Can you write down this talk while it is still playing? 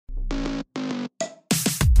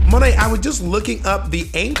Monet, I was just looking up the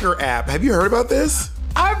Anchor app. Have you heard about this?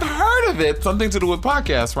 I've heard of it. Something to do with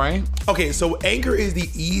podcasts, right? Okay, so Anchor is the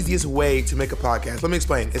easiest way to make a podcast. Let me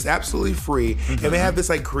explain. It's absolutely free. And they have this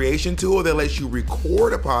like creation tool that lets you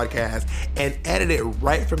record a podcast and edit it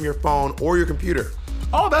right from your phone or your computer.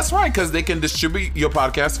 Oh, that's right, because they can distribute your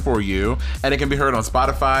podcast for you, and it can be heard on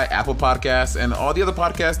Spotify, Apple Podcasts, and all the other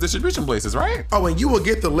podcast distribution places, right? Oh, and you will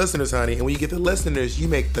get the listeners, honey. And when you get the listeners, you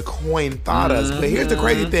make the coin fadas. But here's the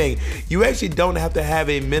crazy thing. You actually don't have to have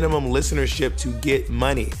a minimum listenership to get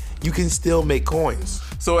money. You can still make coins.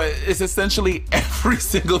 So it's essentially every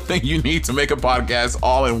single thing you need to make a podcast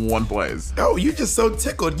all in one place. Oh, you just so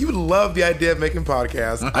tickled. You love the idea of making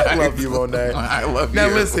podcasts. I love you, Monet. I love you. Now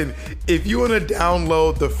listen, if you want to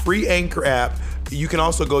download the free Anchor app, you can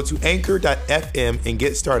also go to anchor.fm and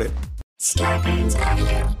get started.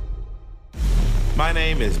 My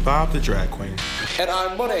name is Bob the Drag Queen. And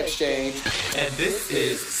I'm Monet Exchange. And this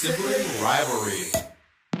is Sibling Rivalry.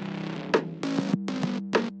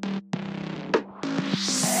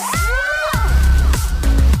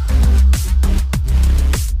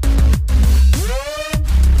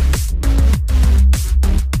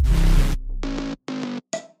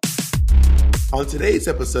 On today's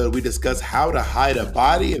episode, we discuss how to hide a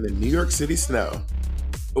body in the New York City snow.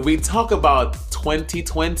 We talk about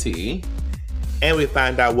 2020. And we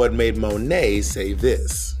find out what made Monet say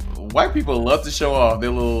this. White people love to show off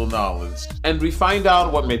their little knowledge. And we find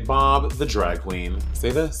out what made Bob the Drag Queen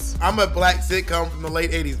say this. I'm a black sitcom from the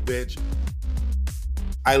late 80s, bitch.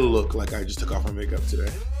 I look like I just took off my makeup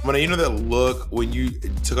today. Monet, you know that look when you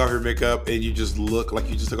took off your makeup and you just look like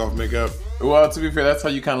you just took off makeup? Well, to be fair, that's how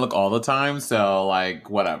you kind of look all the time. So,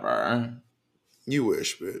 like, whatever. You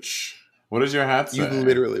wish, bitch. What does your hat say? You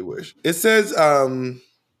literally wish. It says,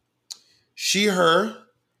 she, her,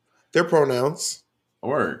 their pronouns.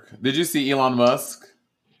 Work. Did you see Elon Musk?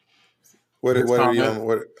 He made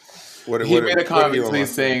a comment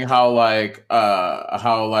saying how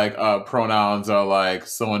pronouns are like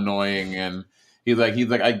so annoying, and he's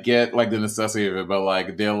like I get like the necessity of it, but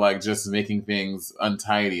like they're like just making things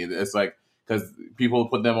untidy. It's like because people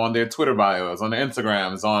put them on their Twitter bios, on their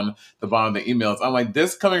Instagrams, on the bottom of the emails. I'm like,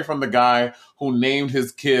 this coming from the guy who named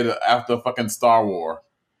his kid after fucking Star Wars.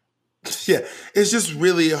 Yeah, it's just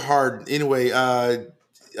really hard. Anyway,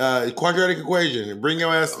 quadratic equation. Bring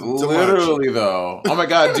your ass to literally lunch. Though. Oh my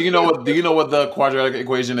god, do you know what the quadratic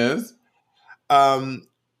equation is? I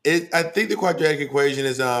think the quadratic equation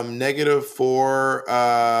is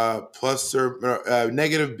 -4 plus or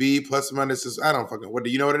negative b plus or minus. I don't fucking. What do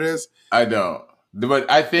you know what it is? I don't. But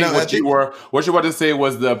I think what you were about to say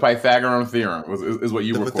was the Pythagorean theorem. Is what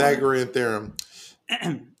you were. The Pythagorean theorem.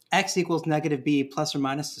 X equals -b plus or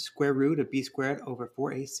minus the square root of b squared over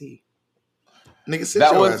 4ac. Nigga, sit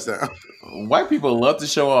your ass down. White people love to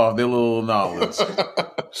show off their little knowledge.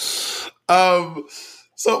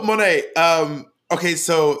 So Monet, okay,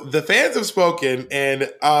 so the fans have spoken,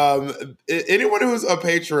 and anyone who's a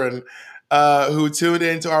patron who tuned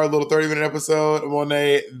into our little 30-minute episode,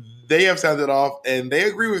 Monet, they have sounded off, and they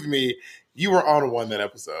agree with me. You were on one that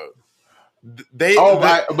episode.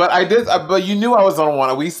 But I did. But you knew I was on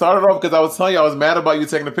one. We started off because I was telling you I was mad about you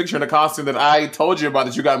taking a picture in a costume that I told you about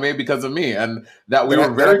that you got made because of me, and that we were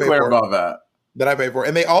very clear about that. That I paid for,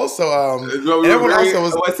 and they also everyone also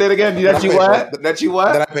was. Say it again. That you what? That you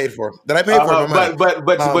what? That I paid for. That I paid for.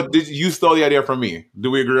 But did you stole the idea from me? Do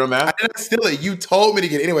we agree on that? I didn't steal it. You told me to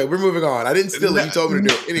get it. Anyway, we're moving on. I didn't steal it. You told me to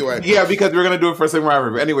do it. Anyway. Yeah, because we're gonna do it for Sigma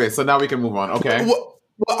Rivalry. Anyway, so now we can move on. Okay. Well,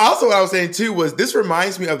 also what I was saying too was this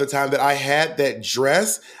reminds me of the time that I had that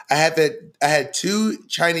dress. I had 2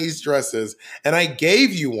 Chinese dresses, and I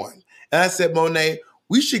gave you one. And I said, Monet,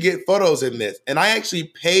 we should get photos in this. And I actually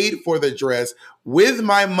paid for the dress with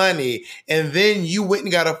my money, and then you went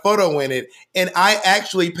and got a photo in it, and I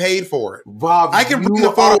actually paid for it. Bob, I can bring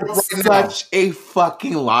the photo right now. Such a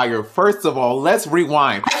fucking liar. First of all, let's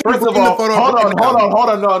rewind. First of all, hold on.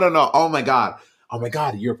 No. Oh my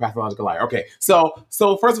god, you're a pathological liar. Okay, so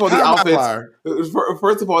first of all, the outfits.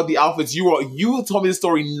 First of all, the outfits. You told me the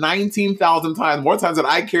story 19,000 times, more times than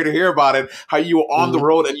I care to hear about it. How you were on the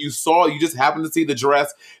road and you just happened to see the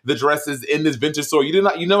dresses in this vintage store. You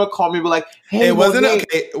never called me and be like, hey, it wasn't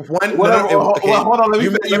okay. Hold on, let me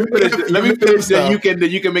finish. Then you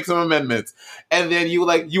can make some amendments. And then you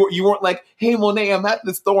weren't like, hey, Monet, I'm at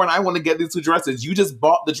the store and I want to get these 2 dresses. You just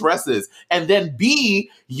bought the dresses, and then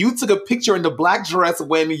B, you took a picture in the black black dress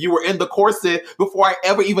when you were in the corset before I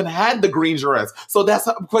ever even had the green dress. So that's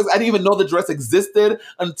because I didn't even know the dress existed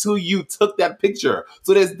until you took that picture.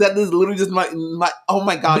 So that is literally just my oh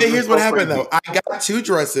my God. But here's what happened though. I got two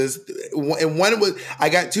dresses, and I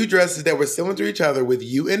got two dresses that were similar to each other with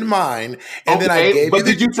you in mind, and then I gave you.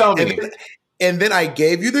 Did you tell me? And then I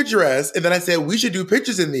gave you the dress, and then I said we should do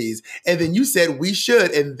pictures in these, and then you said we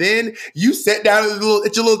should, and then you sat down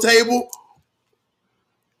at your little table.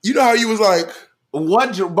 You know how you was like,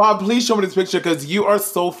 "What, Bob? Please show me this picture because you are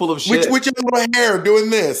so full of shit." With your little hair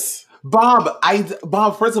doing this. Bob,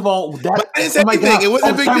 first of all, I didn't say anything. It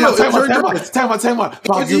wasn't a big deal. Time out.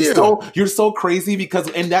 Bob, you're so crazy because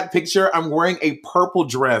in that picture, I'm wearing a purple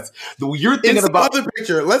dress. You're thinking about other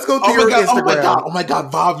picture. Let's go to your Instagram. Oh my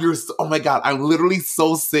God, Bob, I'm literally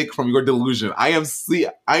so sick from your delusion. I am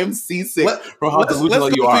seasick from how delusional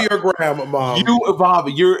you are. Let's go to your gram, Mom. Bob,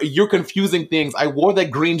 you're confusing things. I wore that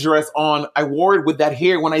green dress on. I wore it with that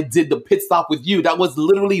hair when I did the pit stop with you. That was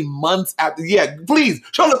literally months after. Yeah, please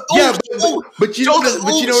show us. Yeah, but you know what?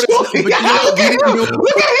 Look at him!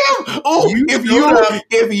 Oh, if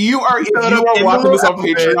you are watching this on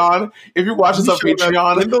Patreon,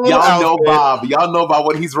 y'all know Bob. Y'all know Bob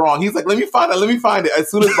when he's wrong. He's like, let me find it. As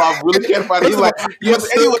soon as Bob really can't find it, he's like, yes.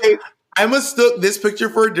 Anyway, I mistook this picture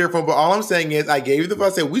for a different. But all I'm saying is, I gave you the. I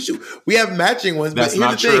said we have matching ones. That's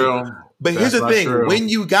not true. But here's the thing: when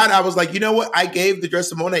you got, I was like, you know what? I gave the dress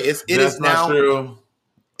to Monet. It is now true.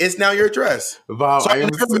 It's now your dress. Bob, so I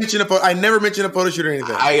never mentioned a photo shoot or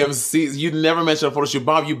anything. You never mentioned a photo shoot.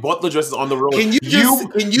 Bob, you bought the dresses on the road. Can you just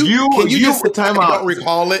time out? Don't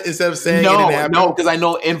recall it instead of saying no, because I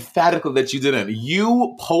know emphatically that you didn't.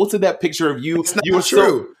 You posted that picture of you. It's not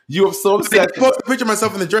true. You were so upset. I posted a picture of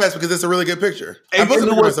myself in the dress because it's a really good picture. I posted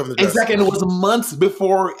a picture of myself in the dress. Exactly, and it was months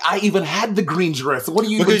before I even had the green dress. What are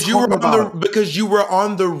you talking about? Because you were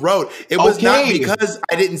on the road. It was not because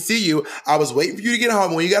I didn't see you. I was waiting for you to get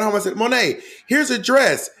home. When you got home, I said, Monet, here's a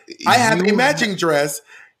dress. I have a matching dress.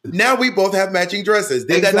 Now we both have matching dresses.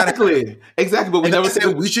 Exactly. But we never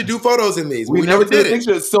said we should do photos in these. We never did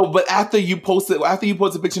pictures. So, but after you posted a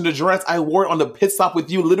picture of the dress, I wore it on the pit stop with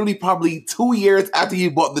you. Literally, probably 2 years after you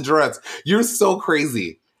bought the dress. You're so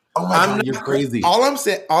crazy. Oh my God, you're crazy. All I'm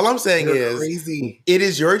saying is, crazy. It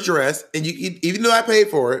is your dress, and even though I paid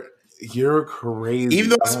for it, you're crazy. Even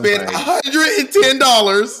though I spent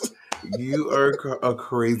 $110, you are a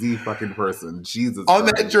crazy fucking person. Jesus on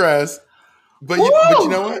Christ. That dress. But you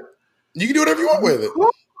know what? You can do whatever you want with it.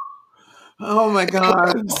 Oh my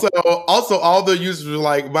God. So also all the users were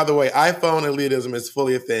like, by the way, iPhone elitism is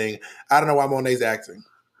fully a thing. I don't know why Monet's acting.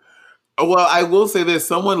 Well, I will say this.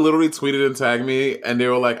 Someone literally tweeted and tagged me and they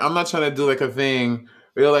were like, I'm not trying to do like a thing.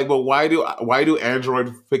 They're like, but why do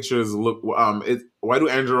Android pictures look why do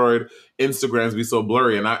Android Instagrams be so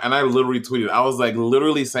blurry? And I literally tweeted. I was like,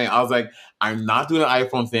 I'm not doing an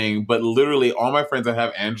iPhone thing, but literally all my friends that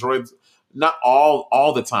have Androids, not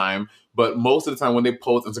all the time, but most of the time when they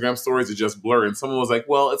post Instagram stories, it just blur. And someone was like,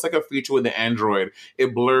 well, it's like a feature with the Android.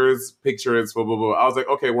 It blurs pictures, blah, blah, blah. I was like,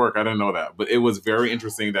 okay, work. I didn't know that. But it was very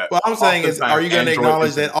interesting that. What I'm saying is, are you going to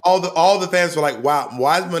acknowledge that all the fans were like, wow,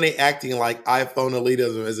 why is Monet acting like iPhone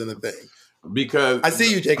elitism isn't a thing? Because I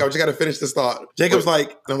see you, Jacob. I just got to finish this thought. Jacob's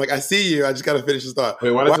like, I'm like, I see you. I just got to finish this thought.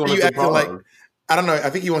 Wait, why are you acting like? I don't know. I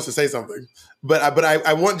think he wants to say something, but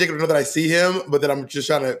I want Jacob to know that I see him, but that I'm just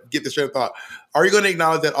trying to get this straight of thought. Are you going to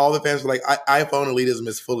acknowledge that all the fans were like, iPhone elitism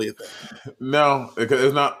is fully a thing? No, because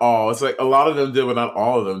it's not all. It's like a lot of them did, but not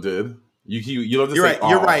all of them did. You don't. You're right.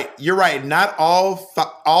 All. You're right. Not all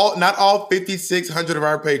 5,600 of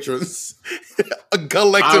our patrons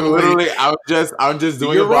collectively. I'm just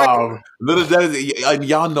doing it, Bob. And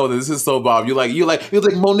y'all know that this is so Bob. You're like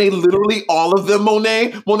Monet. Literally all of them,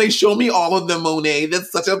 Monet. Monet, show me all of them, Monet.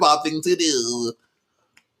 That's such a Bob thing to do.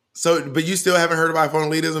 So, but you still haven't heard of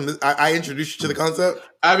iPhone elitism? I introduced you to the concept.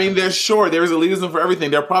 I mean, there's elitism for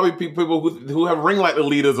everything. There are probably people who have ring light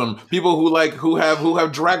elitism, people who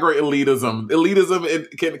have drag race elitism. Elitism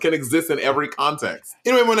can exist in every context.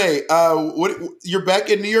 Anyway, Monet, you're back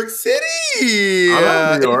in New York City. I'm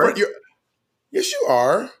not in New York. Yes, you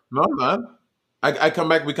are. No, I'm not. I come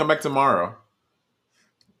back. We come back tomorrow.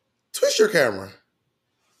 Twist your camera.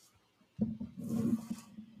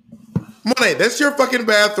 Monet, that's your fucking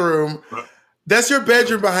bathroom. That's your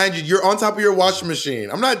bedroom behind you. You're on top of your washing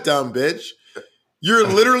machine. I'm not dumb, bitch. You're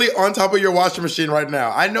literally on top of your washing machine right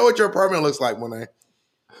now. I know what your apartment looks like, Monet.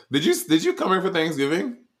 Did you come here for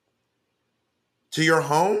Thanksgiving? To your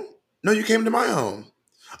home? No, you came to my home.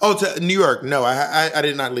 Oh, to New York. No, I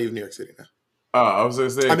did not leave New York City. No. Oh, I was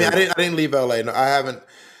gonna say. I mean, I didn't leave LA. No, I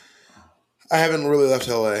haven't really left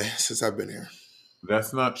LA since I've been here.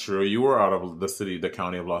 That's not true. You were out of the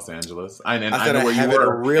county of Los Angeles, and I I know where you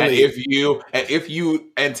were. Really... And if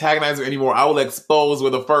you antagonize me anymore, I will expose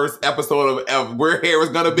where the first episode of where hair is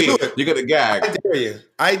gonna be. You're gonna gag.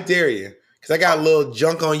 I dare you. Because I got a little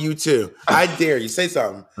junk on you too. I dare you. Say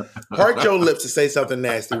something. Part your lips to say something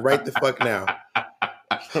nasty right the fuck now.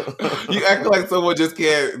 You act like someone just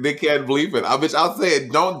can't bleep it. I'll say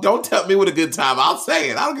it. Don't tell me with a good time. I'll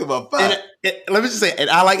say it. I don't give a fuck. Let me just say, and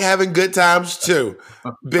I like having good times too,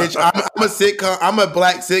 bitch. I'm a sitcom. I'm a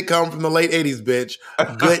black sitcom from the late '80s, bitch.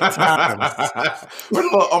 Good times.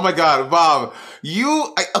 Oh my god, Bob,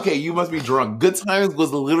 you must be drunk. Good Times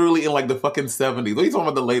was literally in like the fucking 70s. What are you talking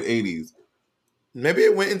about? The late 80s? Maybe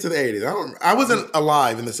it went into the 80s. I wasn't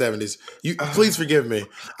alive in the 70s. Please forgive me.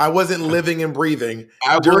 I wasn't living and breathing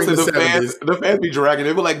during the 70s. The fans be dragging.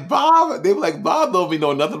 They were like, Bob don't be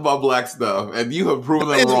know nothing about black stuff. And you have proven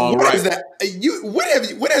them wrong, right? Is that?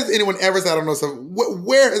 What has anyone ever said? I don't know. So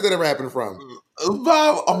where has that ever happened from?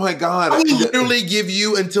 Bob, oh my god! I will literally give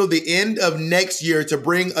you until the end of next year to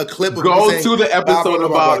bring a clip of go to the episode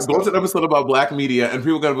about black media, and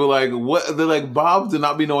people are gonna be like, "What?" They're like, "Bob did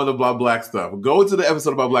not be knowing the black stuff." Go to the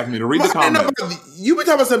episode about black media. Read the comments. You been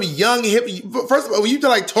talking about some young hip. First of all, when you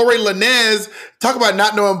like Tory Lanez talk about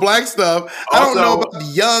not knowing black stuff, I don't know about the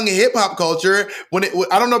young hip hop culture.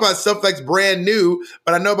 I don't know about stuff that's brand new,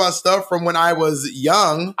 but I know about stuff from when I was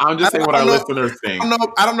young. I'm just saying what our listeners think.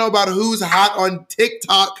 I don't know about who's hot on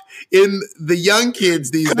TikTok in the young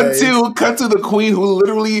kids these days. Cut to the queen who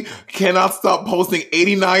literally cannot stop posting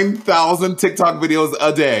 89,000 TikTok videos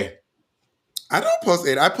a day. I don't post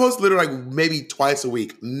it. I post literally like maybe twice a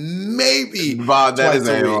week. Maybe. Bob, that is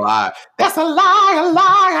a lie. That's a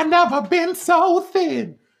lie. I never been so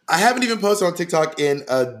thin. I haven't even posted on TikTok I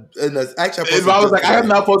have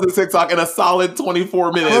not posted TikTok in a solid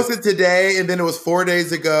 24 minutes. I posted today, and then it was 4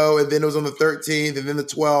 days ago, and then it was on the 13th, and then the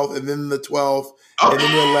 12th, and then the 12th, and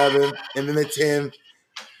then the 11th, and then the 10th,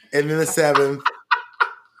 and then the 7th.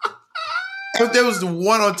 And there was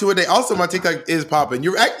one on 2 a day. Also, my TikTok is popping.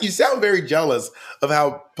 You sound very jealous of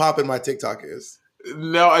how popping my TikTok is.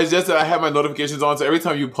 No, it's just that I have my notifications on, so every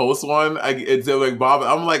time you post one, it's like Bob.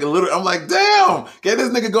 I'm like, damn, get this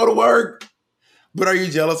nigga go to work. But are you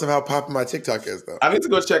jealous of how popping my TikTok is, though? I need to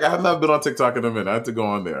go check. I have not been on TikTok in a minute. I have to go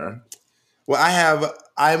on there. Well, what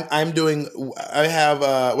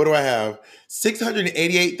do I have?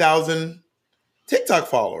 688,000 TikTok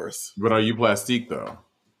followers. But are you plastique though?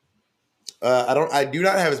 I do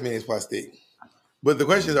not have as many as plastique. But the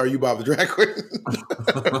question is, are you Bob the Drag Queen?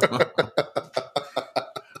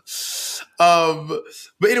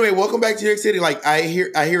 But anyway, welcome back to New York City. Like I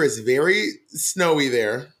hear it's very snowy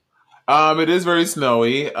there. It is very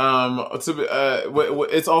snowy.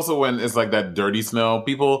 It's also when it's like that dirty snow.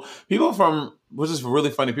 People from, which is really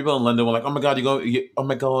funny. People in London were like, "Oh my god,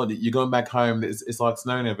 you're going back home. It's like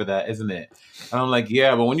snowing over there, isn't it?" And I'm like,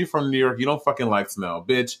 "Yeah, but when you're from New York, you don't fucking like snow,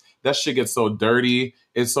 bitch. That shit gets so dirty.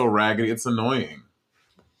 It's so raggedy. It's annoying."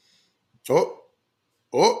 Oh,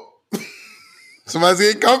 somebody's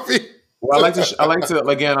getting comfy. Well, I want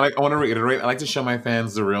to reiterate. I like to show my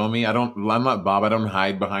fans the real me. I'm not Bob. I don't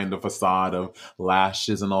hide behind the facade of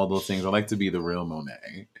lashes and all those things. I like to be the real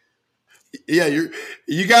Monet. Yeah, you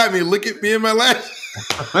got me. Look at me and my lashes.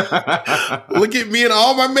 Look at me and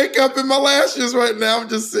all my makeup and my lashes right now. I'm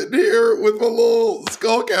just sitting here with my little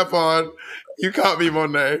skull cap on. You caught me,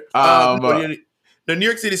 Monet. The New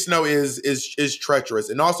York City snow is treacherous,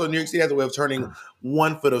 and also New York City has a way of turning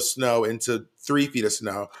 1 foot of snow into 3 feet of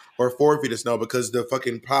snow or 4 feet of snow because the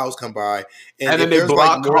fucking plows come by and then they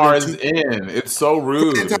block cars in. It's so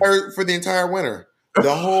rude for the entire winter,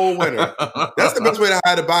 the whole winter. That's the best way to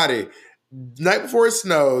hide a body. Night before it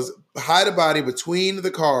snows, hide a body between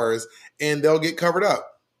the cars, and they'll get covered up.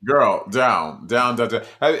 Girl, down.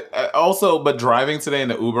 Also, but driving today in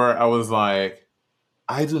the Uber, I was like,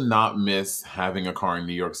 I do not miss having a car in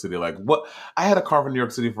New York City. Like what? I had a car in New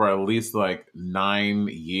York City for at least like 9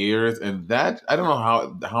 years, and that I don't know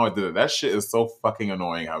how I did it. That shit is so fucking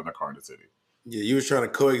annoying having a car in the city. Yeah, you was trying to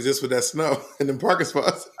coexist with that snow in them parking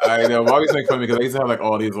spots. I know. I always make fun because I used to have like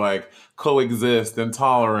all these like coexist and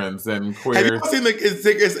tolerance and queer. Have you seen like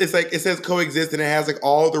it's like it says coexist and it has like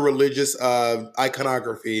all the religious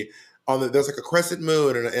iconography. There's like a crescent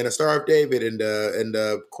moon and a Star of David and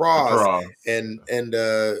a cross and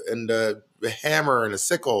a hammer and a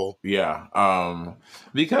sickle. Yeah,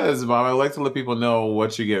 because Mom, I like to let people know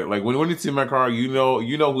what you get. Like when you see my car, you know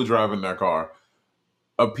who's driving that car.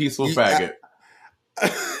 A peaceful faggot.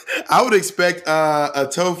 I would expect a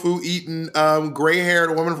tofu eating gray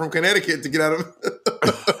haired woman from Connecticut to get out of.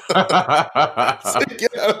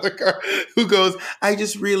 Get out of the car. Who goes, I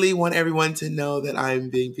just really want everyone to know that I'm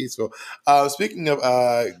being peaceful. Speaking of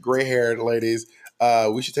gray-haired ladies,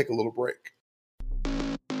 we should take a little break.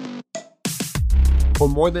 For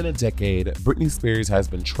more than a decade, Britney Spears has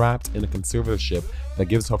been trapped in a conservatorship that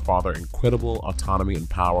gives her father incredible autonomy and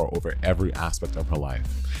power over every aspect of her life.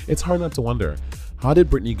 It's hard not to wonder, how did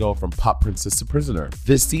Britney go from pop princess to prisoner?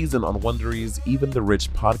 This season on Wondery's Even the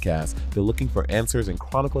Rich podcast, they're looking for answers and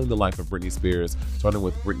chronicling the life of Britney Spears, starting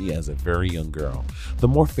with Britney as a very young girl. The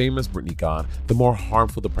more famous Britney got, the more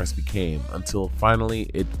harmful the press became, until finally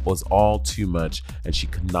it was all too much and she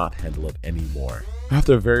could not handle it anymore.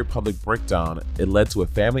 After a very public breakdown, it led to a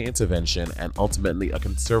family intervention and ultimately a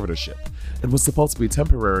conservatorship. It was supposed to be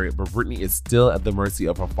temporary, but Britney is still at the mercy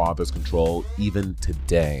of her father's control even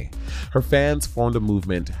today. Her fans formed a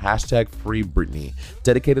movement, #FreeBritney,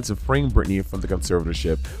 dedicated to freeing Britney from the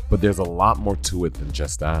conservatorship, but there's a lot more to it than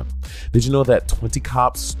just that. Did you know that 20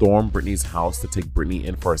 cops stormed Britney's house to take Britney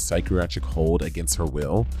in for a psychiatric hold against her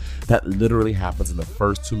will? That literally happens in the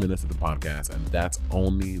first 2 minutes of the podcast, and that's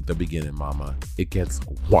only the beginning, mama. It gets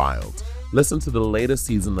wild. Listen to the latest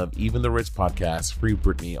season of Even the Rich podcast, Free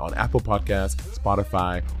Britney, on Apple Podcasts,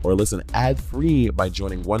 Spotify, or listen ad-free by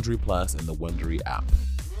joining Wondery Plus in the Wondery app.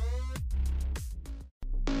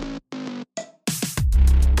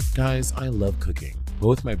 Guys, I love cooking, but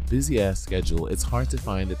with my busy-ass schedule, it's hard to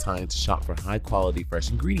find the time to shop for high-quality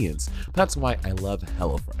fresh ingredients. That's why I love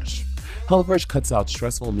HelloFresh. HelloFresh cuts out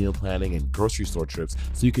stressful meal planning and grocery store trips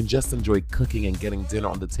so you can just enjoy cooking and getting dinner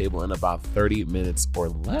on the table in about 30 minutes or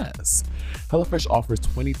less. HelloFresh offers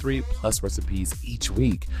 23 plus recipes each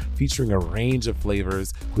week, featuring a range of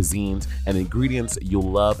flavors, cuisines, and ingredients you'll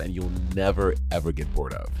love and you'll never ever get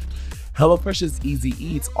bored of. HelloFresh's Easy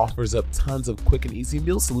Eats offers up tons of quick and easy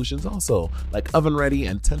meal solutions also, like oven-ready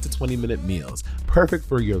and 10 to 20-minute meals, perfect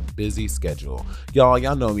for your busy schedule.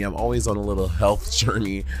 Y'all know me, I'm always on a little health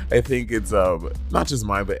journey. I think it's not just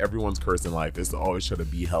mine, but everyone's curse in life is to always try to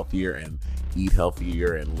be healthier and eat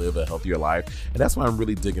healthier and live a healthier life. And that's why I'm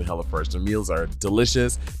really digging HelloFresh. The meals are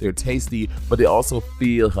delicious, they're tasty, but they also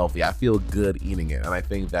feel healthy. I feel good eating it, and I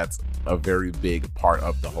think that's a very big part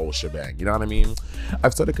of the whole shebang. You know what I mean?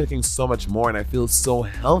 I've started cooking so much more and I feel so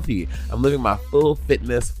healthy. I'm living my full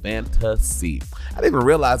fitness fantasy. I didn't even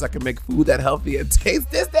realize I could make food that healthy and taste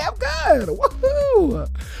this damn good. Woohoo!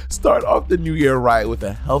 Start off the new year right with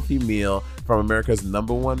a healthy meal from America's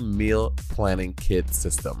 #1 meal planning kit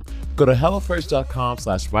system. Go to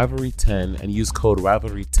HelloFresh.com/Rivalry10 and use code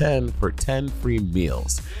Rivalry10 for 10 free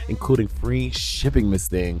meals, including free shipping, Miss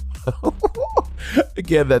Thing.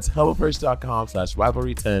 Again, that's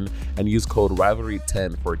HelloFresh.com/Rivalry10 and use code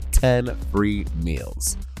Rivalry10 for 10 free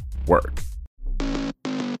meals. Work.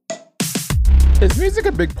 Is music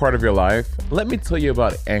a big part of your life? Let me tell you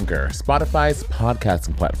about Anchor, Spotify's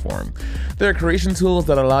podcasting platform. There are creation tools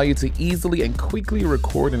that allow you to easily and quickly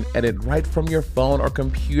record and edit right from your phone or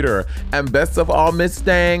computer. And best of all, Miss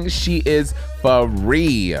Stang, she is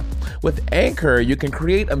free. With Anchor, you can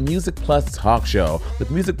create a Music Plus talk show. With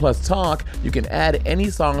Music Plus Talk, you can add any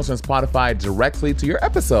songs from Spotify directly to your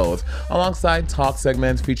episodes, alongside talk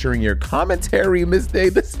segments featuring your commentary. Miss Day,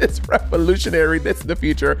 this is revolutionary. This is the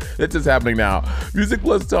future. This is happening now. Music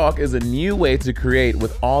Plus Talk is a new way to create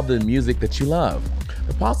with all the music that you love.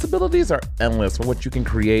 The possibilities are endless for what you can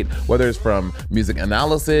create, whether it's from music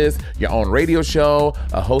analysis, your own radio show,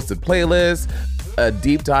 a hosted playlist, a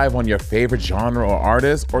deep dive on your favorite genre or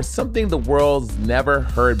artist, or something the world's never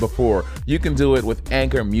heard before. You can do it with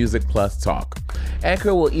Anchor Music Plus Talk.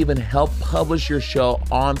 Anchor will even help publish your show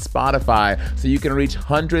on Spotify so you can reach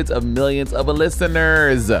hundreds of millions of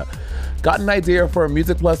listeners. Got an idea for a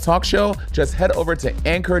Music Plus talk show? Just head over to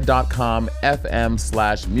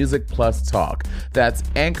anchor.com/Music Plus Talk. That's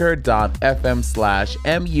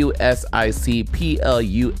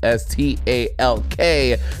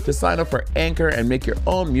anchor.fm/MUSICPLUSTALK to sign up for Anchor and make your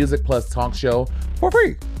own Music Plus talk show for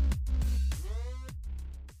free.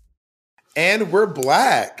 And we're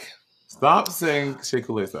black. Stop saying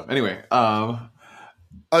Sheikulé stuff. Anyway,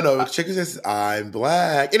 oh no, Chicken says I'm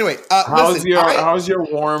black. Anyway, how's your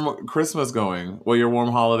warm Christmas going? Well, your warm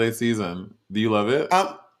holiday season. Do you love it?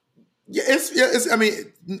 It's. I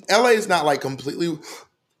mean, LA is not like completely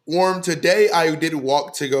warm. Today, I did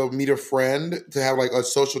walk to go meet a friend to have like a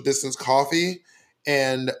social distance coffee,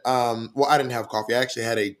 and well, I didn't have coffee. I actually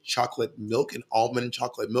had a chocolate milk, an almond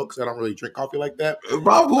chocolate milk, because I don't really drink coffee like that.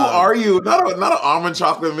 Rob, who are you? Not an almond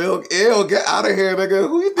chocolate milk. Ew, get out of here, nigga.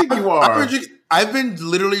 Who you think you are? I've been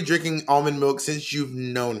literally drinking almond milk since you've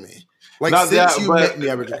known me. Like not since that, you but met me,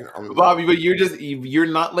 I've been drinking almond milk. Bobby, but you're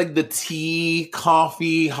not like the tea,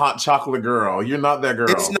 coffee, hot chocolate girl. You're not that girl.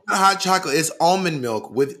 It's not hot chocolate. It's almond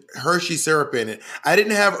milk with Hershey syrup in it. I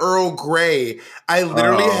didn't have Earl Grey. I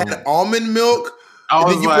literally had almond milk. And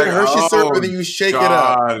then you put Hershey syrup and then you shake it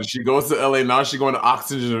up. She goes to LA. Now she's going to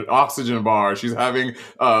oxygen bar. She's having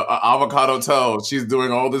avocado toast. She's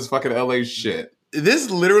doing all this fucking LA shit. This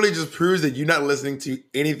literally just proves that you're not listening to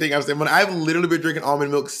anything I'm saying. When I've literally been drinking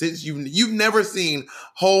almond milk since you've never seen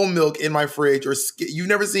whole milk in my fridge or you've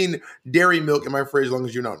never seen dairy milk in my fridge as long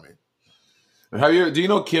as you've known me. Do you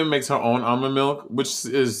know Kim makes her own almond milk, which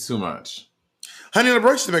is too much? Honey on the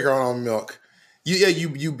Brunch to make her own almond milk.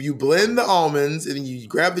 You blend the almonds and then you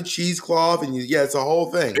grab the cheesecloth and it's a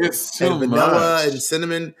whole thing. It's too vanilla much. and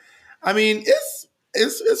cinnamon. I mean,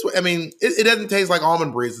 it doesn't taste like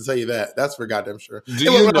almond breeze, to tell you that. That's for goddamn sure.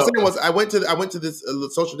 What I'm saying was I went to this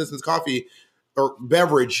social distance coffee or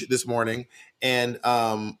beverage this morning, and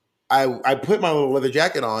I put my little leather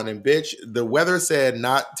jacket on, and bitch, the weather said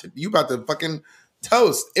you about to fucking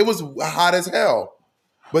toast. It was hot as hell,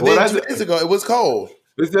 but then 2 days ago it was cold.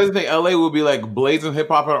 This is the other thing. LA will be like blazing hip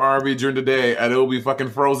hop and R&B during the day, and it will be fucking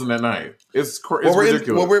frozen at night. It's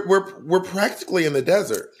ridiculous. We're practically in the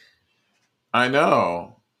desert. I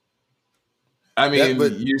know. I mean,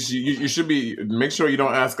 you should be make sure you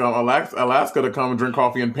don't ask Alaska to come and drink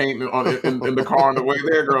coffee and paint in the car on the way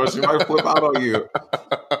there, girl. She might flip out on you.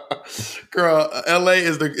 Girl, LA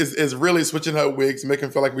is really switching her wigs, making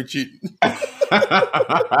it feel like we cheating.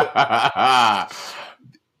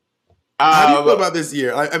 How do you feel about this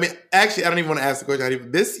year? I mean, actually, I don't even want to ask the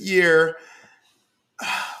question. This year,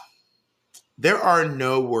 there are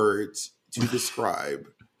no words to describe.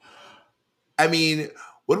 I mean,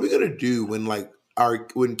 what are we gonna do when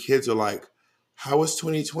kids are like, "How was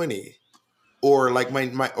 2020?" Or like my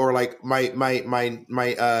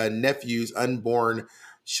nephew's unborn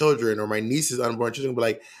children or my niece's unborn children will be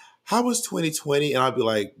like, "How was 2020?" And I'll be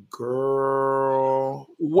like, "Girl."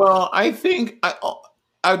 Well, I think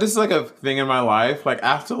this is like a thing in my life. Like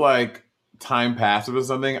after like time passes or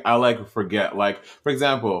something, I like forget. Like for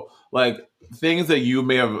example, like things that you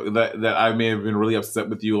may have that I may have been really upset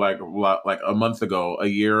with you like a month ago, a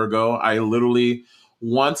year ago. I literally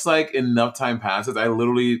once like enough time passes, I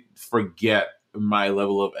literally forget my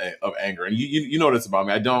level of anger. And you know this about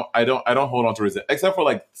me. I don't hold on to resentment except for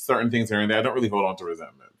like certain things here and there. I don't really hold on to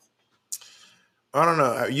resentment. I don't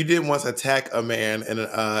know. You did once attack a man in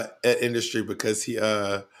an industry because he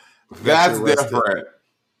that's different.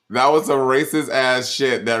 That was a racist ass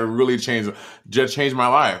shit that really changed my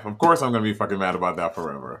life. Of course I'm gonna be fucking mad about that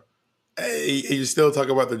forever. Hey, you still talk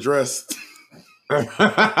about the dress.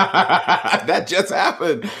 That just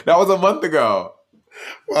happened. That was a month ago.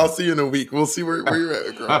 Well, I'll see you in a week. We'll see where you're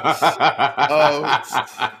at, girl.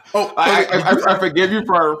 I forgive you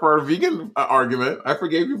for a vegan argument. I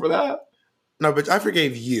forgave you for that. No, but I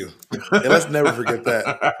forgave you. And let's never forget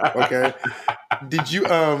that. Okay. Did you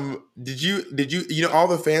all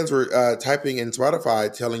the fans were typing in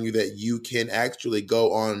Spotify telling you that you can actually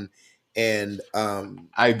go on and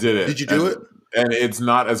I did it. Did you do it? And it's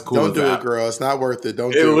not as cool. Don't do it, girl. It's not worth it.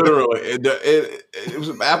 Don't do it. Literally,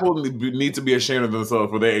 Apple needs to be ashamed of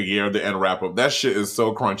themselves for their year the end wrap up. That shit is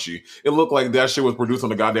so crunchy. It looked like that shit was produced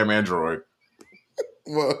on the goddamn Android.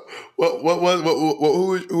 Who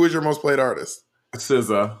was your most played artist?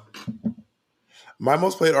 SZA. My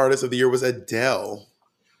most played artist of the year was Adele.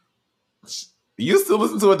 You still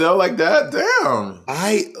listen to Adele like that? Damn.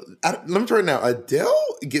 Let me try it now. Adele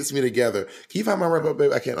gets me together. Can you find my wrap up,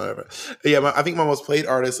 baby? I can't remember. Yeah, I think my most played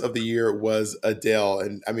artist of the year was Adele,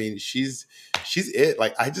 and I mean she's it.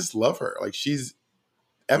 Like I just love her. Like she's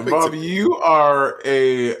epic. Bob, you are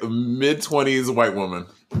a mid-20s white woman.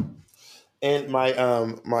 And my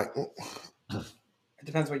it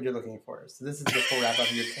depends what you're looking for. So this is the full wrap up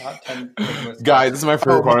of your top 10. Guys, this is my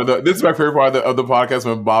favorite part of the podcast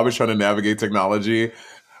when Bob is trying to navigate technology.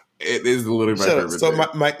 It is literally my favorite. So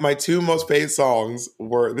my two most played songs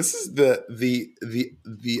were the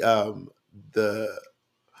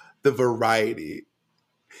variety.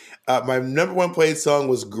 My number one played song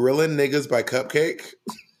was "Grillin' Niggas" by Cupcake.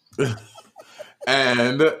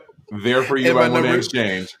 And There For You by Monét X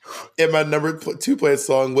Change. And my number two played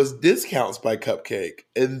song was Discounts by Cupcake.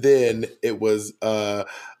 And then it was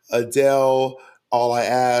Adele, All I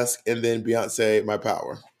Ask, and then Beyonce, My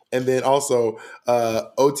Power. And then also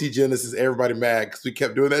OT Genesis, Everybody Mad, because we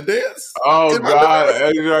kept doing that dance. Oh, God,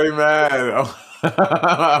 Everybody Mad.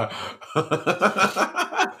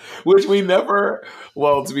 Which we never,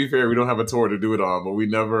 well, to be fair, we don't have a tour to do it on, but we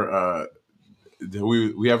never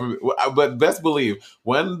we haven't. But best believe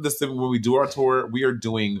when we do our tour, we are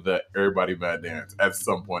doing the Everybody Mad Dance at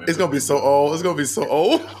some point. It's gonna be so old. It's gonna be so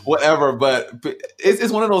old. Whatever, but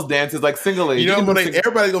it's one of those dances like single ladies. You know,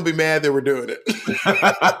 everybody's gonna be mad that we're doing it.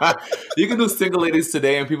 You can do single ladies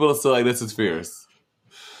today, and people are still like, "This is fierce."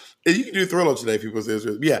 And you can do Thriller today. People say,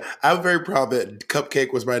 "Yeah." I'm very proud that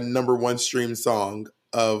 "Cupcake" was my number one stream song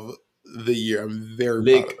of the year. I'm very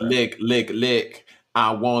proud of that. Lick.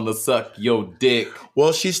 I wanna suck your dick.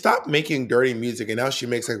 Well, she stopped making dirty music, and now she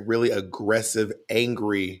makes like really aggressive,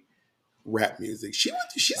 angry rap music.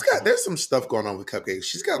 There's some stuff going on with Cupcake.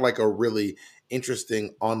 She's got like a really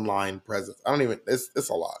interesting online presence. It's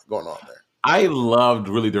a lot going on there. I loved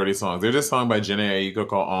Really Dirty Songs. There's a song by Jhené Aiko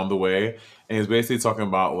called On the Way, and it's basically talking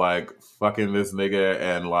about like fucking this nigga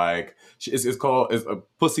and like it's called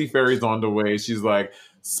Pussy Fairy's on the way. She's like,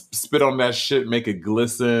 spit on that shit, make it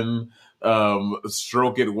glisten.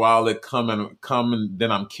 Stroke it while it come and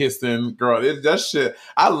then I'm kissing, girl. That shit.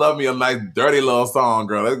 I love me a nice dirty little song,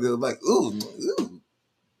 girl. It's like ooh.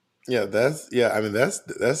 Yeah, that's. I mean, that's.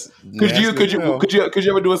 Could you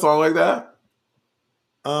ever do a song like that?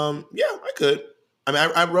 Yeah, I could. I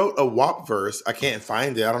mean, I wrote a WAP verse. I can't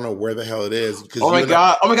find it. I don't know where the hell it is. Oh my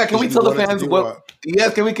god! Can we tell the fans what?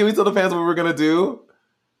 Yes, can we tell the fans what we're gonna do?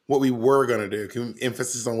 What we were gonna do. Can we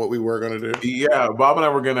emphasis on what we were gonna do? Yeah, Bob and I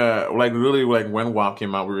were gonna really when WAP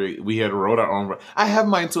came out, we had wrote our own. I have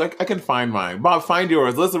mine too. I can find mine. Bob, find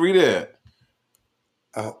yours. Let's read it.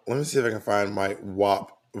 Let me see if I can find my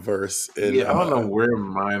WAP verse. I don't know where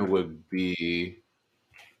mine would be.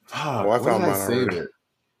 I found mine already.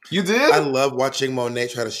 You did? I love watching Monet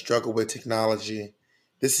try to struggle with technology.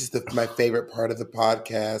 This is my favorite part of the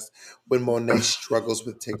podcast, when Monet struggles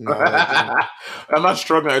with technology. I'm not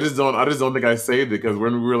struggling. I just don't think I saved it, because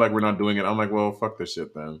when we were like, we're not doing it, I'm like, well, fuck this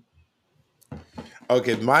shit then.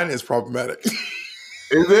 Okay, mine is problematic.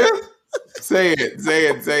 Is it? Say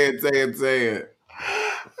it.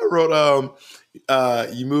 I wrote,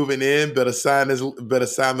 you moving in, better sign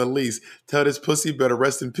the lease. Tell this pussy better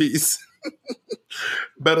rest in peace.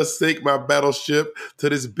 Better sink my battleship to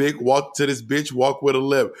this bitch, walk with a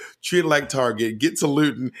lip. Treat it like Target, get to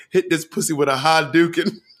looting, hit this pussy with a high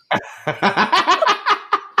dukin'.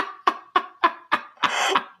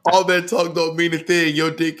 All that talk don't mean a thing.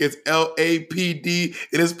 Your dick is LAPD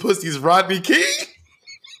and his pussy's Rodney King.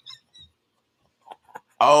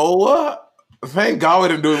 Oh, thank God we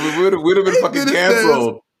didn't do it. We'd have been fucking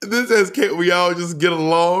canceled. This says, can't we all just get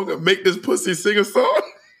along? Make this pussy sing a song?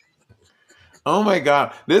 Oh my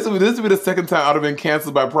God. This would be the second time I'd have been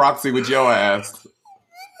canceled by proxy with your ass.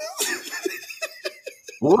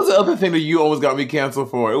 What was the other thing that you almost got me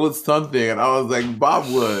canceled for? It was something, and I was like,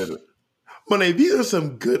 Bob Wood. Monet, these are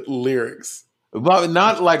some good lyrics. But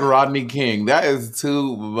not like Rodney King. That is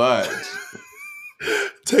too much.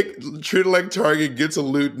 Treat it like Target, get to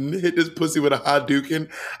looting, hit this pussy with a hot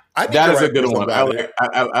dukin'. That is a good one. I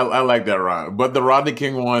like that rhyme. But the Rodney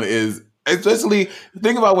King one is, especially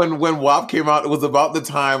think about when WAP came out. It was about the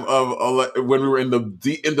time of when we were in the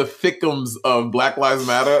thickums of Black Lives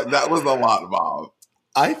Matter. That was a lot, Bob.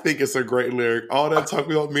 I think it's a great lyric. All that talk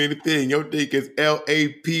don't mean anything. Your dick is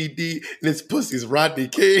LAPD and this pussy's Rodney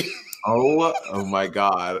King. Oh my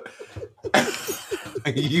God.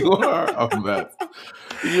 You are a mess.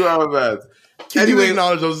 You are a mess. Can you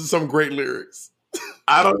acknowledge those are some great lyrics?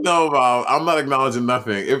 I don't know, Bob. I'm not acknowledging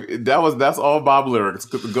nothing. That's all Bob lyrics.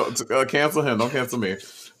 Cancel him. Don't cancel me.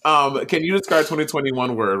 Can you describe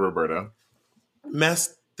 2021 word, Roberta?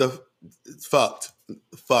 Fucked.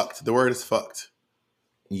 Fucked. The word is fucked.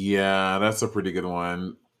 Yeah, that's a pretty good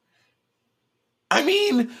one. I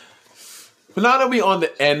mean, but now that we're on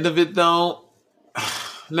the end of it, though.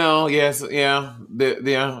 No, yes, yeah.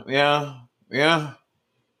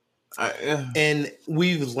 And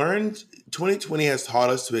we've learned, 2020 has taught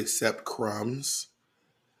us to accept crumbs.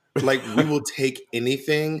 Like, we will take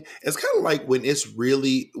anything. It's kind of like when it's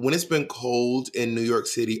been cold in New York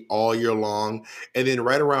City all year long, and then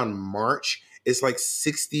right around March, it's like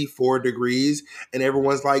 64 degrees, and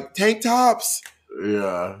everyone's like, tank tops.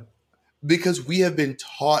 Yeah. Because we have been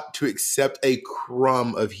taught to accept a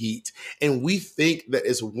crumb of heat. And we think that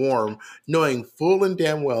it's warm, knowing full and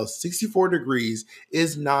damn well 64 degrees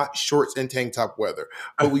is not shorts and tank top weather.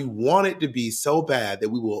 But we want it to be so bad that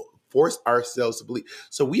we will force ourselves to believe.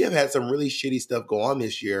 So we have had some really shitty stuff go on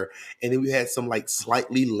this year. And then we had some like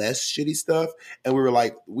slightly less shitty stuff. And we were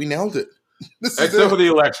like, we nailed it. Except for the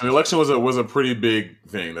election. The election was a pretty big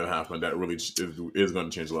thing that happened that really is going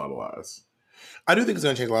to change a lot of lives. I do think it's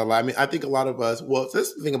going to change a lot of lives. I mean, I think a lot of us, well,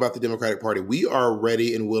 that's the thing about the Democratic Party. We are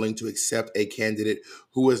ready and willing to accept a candidate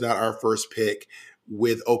who is not our first pick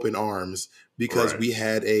with open arms, because we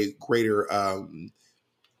had a greater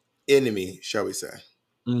enemy, shall we say.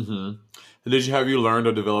 Mm-hmm. Did you learned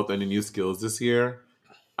or developed any new skills this year?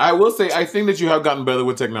 I will say, I think that you have gotten better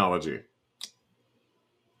with technology.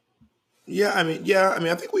 I mean,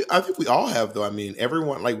 I think we all have, though. I mean,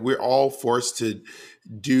 everyone, like, we're all forced to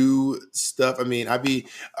do stuff. I mean,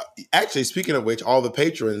 actually, speaking of which, all the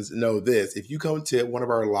patrons know this. If you come to one of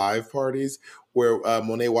our live parties where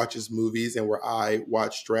Monet watches movies and where I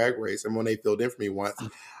watch Drag Race, and Monet filled in for me once,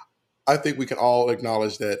 I think we can all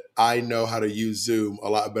acknowledge that I know how to use Zoom a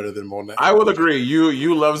lot better than Monet. I will agree.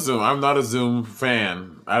 You love Zoom. I'm not a Zoom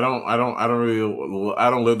fan. I don't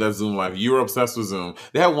live that Zoom life. You were obsessed with Zoom.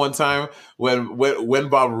 They had one time when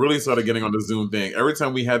Bob really started getting on the Zoom thing. Every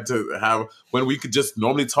time we had to have when we could just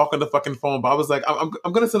normally talk on the fucking phone, Bob was like,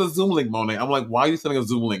 "I'm gonna send a Zoom link, Monet." I'm like, "Why are you sending a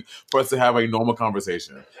Zoom link for us to have a normal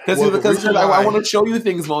conversation?" Because I want to show you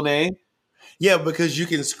things, Monet. Yeah, because you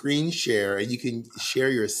can screen share and you can share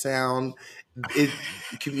your sound.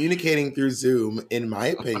 Communicating through Zoom, in my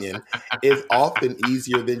opinion, is often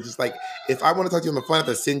easier than just like, if I want to talk to you on the phone, I have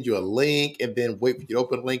to send you a link and then wait for you to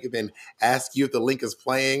open a link and then ask you if the link is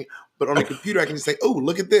playing. But on a computer, I can just say, "Oh,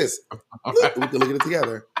 look at this." Look, we can look at it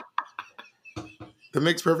together. That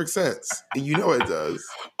makes perfect sense. And you know it does.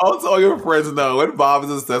 Also, all your friends know when Bob is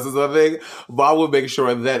obsessed with something, Bob will make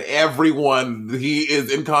sure that everyone he is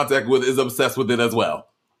in contact with is obsessed with it as well.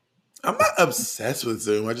 I'm not obsessed with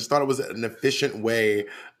Zoom. I just thought it was an efficient way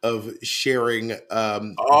of sharing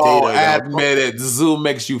data. Admit it. Zoom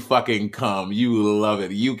makes you fucking come. You love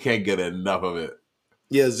it. You can't get enough of it.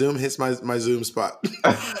 Yeah, Zoom hits my Zoom spot.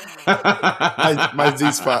 my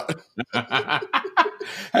Z spot.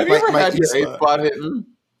 Have you ever had your A spot hitting?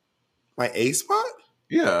 My A spot?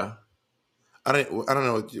 Yeah. I don't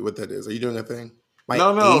know what that is. Are you doing a thing?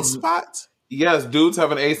 No. A spot? Yes, dudes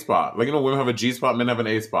have an A spot. Like, women have a G spot, men have an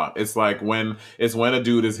A spot. It's like when a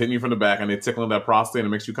dude is hitting you from the back and they're tickling that prostate and it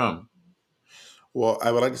makes you come. Well,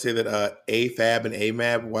 I would like to say that AFAB and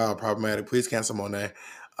AMAB, wow, problematic. Please cancel Monet.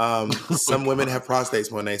 Some women have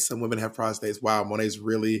prostates, Monet. Some women have prostates. Wow, Monet's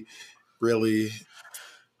really, really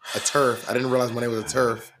a turf. I didn't realize Monet was a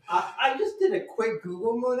turf. I just did a quick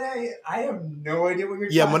Google, Monet. I have no idea what you're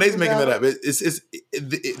talking about. Yeah, Monet's making that up.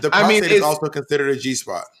 The prostate is also considered a G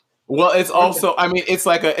spot. Well, it's also, it's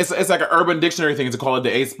like an Urban Dictionary thing to call it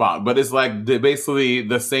the A spot, but it's like basically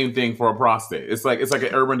the same thing for a prostate. It's like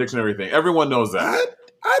an Urban Dictionary thing. Everyone knows that.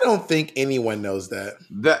 I don't think anyone knows that.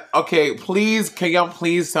 Okay, can y'all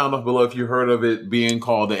please sound off below if you heard of it being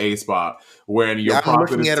called the A spot, where your I'm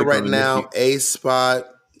looking at it right now. A spot,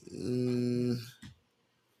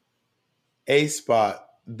 A spot,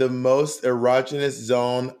 the most erogenous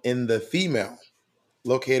zone in the female,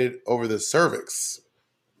 located over the cervix.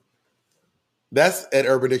 That's at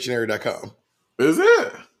UrbanDictionary.com. Is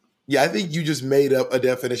it? Yeah, I think you just made up a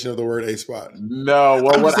definition of the word A spot. No,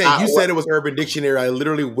 you said it was Urban Dictionary. I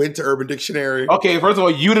literally went to Urban Dictionary. Okay, first of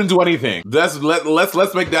all, you didn't do anything. Let's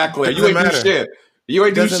make that clear. You ain't do shit. You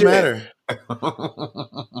ain't do shit. Doesn't matter.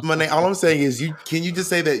 Monet, all I'm saying is, can you just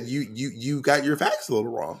say that you got your facts a little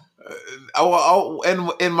wrong?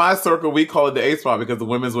 In my circle, we call it the A spot because the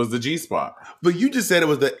women's was the G spot. But you just said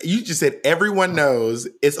you just said everyone knows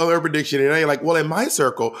it's on Urban Dictionary. And you're like, well, in my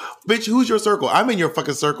circle, bitch, who's your circle? I'm in your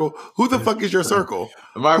fucking circle. Who the fuck is your circle?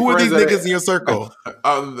 Who are these niggas in your circle?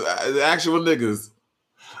 The actual niggas.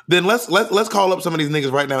 Then let's call up some of these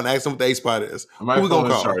niggas right now and ask them what the A spot is. My Who we phone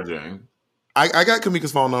gonna is call? charging. I got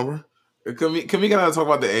Kamika's phone number. Kamika and I talk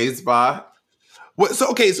about the A spot. What,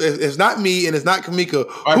 so it's not me and it's not Kamika.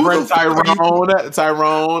 My friend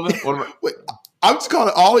Tyrone. Wait, I'm just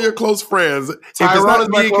calling all of your close friends. Tyrone is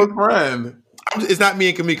my close friend. It's not me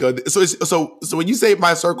and Kamika. So when you say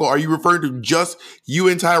my circle, are you referring to just you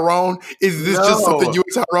and Tyrone? Is this just something you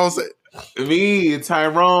and Tyrone say? Me,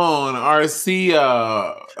 Tyrone,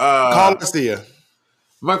 Arcia. Call Arcia.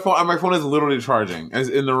 My phone is literally charging. It's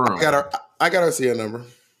in the room. I got Arcia number.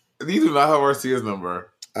 You do not have Arcia's number.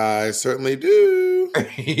 I certainly do.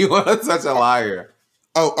 You are such a liar.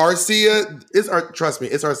 Oh, Arcia trust me,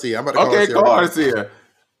 it's Arcia. I'm about to call Arcia. Okay, call Arcia.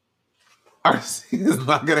 Arcia is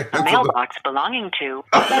not going to answer. A mailbox belonging to.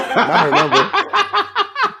 Not her number.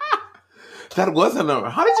 That was a number.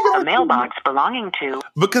 How did you get a mailbox belonging to?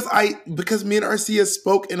 Because me and Arcia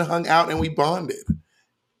spoke and hung out and we bonded.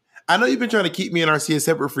 I know you've been trying to keep me and Arcia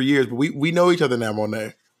separate for years, but we know each other now,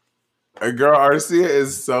 Monet. Girl, Arcia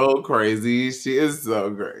is so crazy. She is so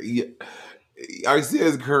great. Arcia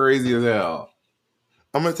is crazy as hell.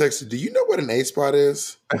 I'm gonna text you. Do you know what an A spot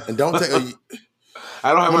is? And don't tell you.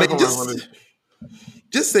 I don't have my phone.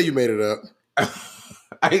 Just say you made it up.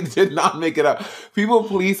 I did not make it up. People,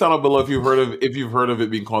 please comment below if you've heard of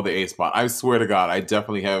it being called the A spot. I swear to God, I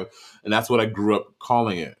definitely have, and that's what I grew up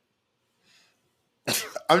calling it.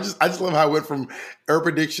 I just love how I went from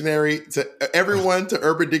Urban Dictionary to everyone to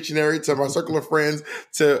Urban Dictionary to my circle of friends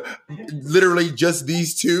to literally just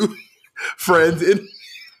these two friends in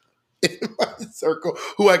my circle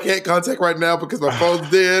who I can't contact right now because my phone's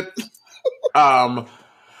dead.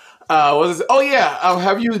 What is it? Oh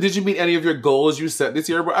yeah. Did you meet any of your goals you set this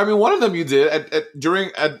year? But I mean, one of them you did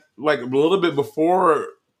during like a little bit before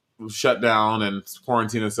shutdown and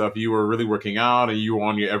quarantine and stuff. You were really working out and you were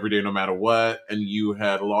on your everyday no matter what, and you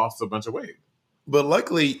had lost a bunch of weight. But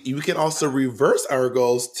luckily, you can also reverse our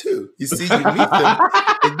goals too. You see, you meet them,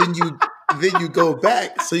 and then you go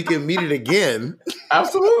back so you can meet it again.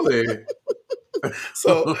 Absolutely.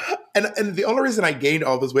 So, and the only reason I gained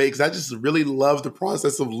all this weight because I just really love the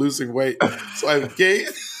process of losing weight. So I've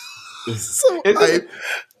gained. So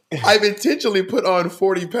I've intentionally put on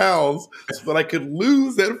 40 pounds so that I could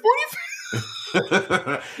lose that 40 pounds.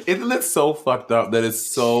 Isn't it so fucked up that it's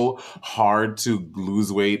so hard to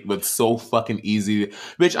lose weight, but so fucking easy?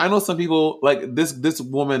 Bitch, I know some people like this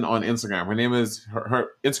woman on Instagram. Her name is her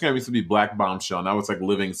Instagram used to be Black Bombshell. Now it's like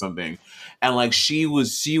Living Something, and like she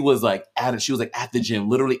was like at the gym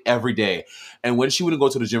literally every day. And when she wouldn't go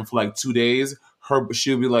to the gym for like 2 days,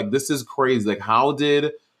 she would be like, "This is crazy. Like, how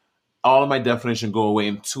did all of my definition go away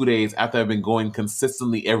in 2 days after I've been going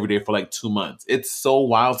consistently every day for like 2 months?" It's so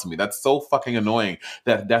wild to me. That's so fucking annoying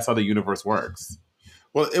that's how the universe works.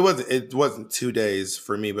 Well, it wasn't 2 days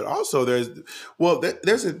for me, but also there's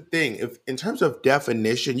a thing. If in terms of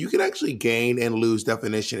definition, you can actually gain and lose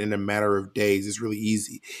definition in a matter of days. It's really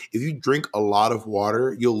easy. If you drink a lot of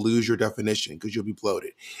water, you'll lose your definition because you'll be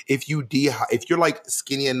bloated. If you're like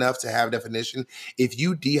skinny enough to have definition, if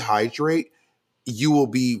you dehydrate, you will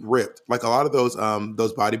be ripped. Like a lot of those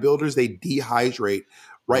bodybuilders, they dehydrate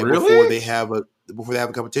right before they have a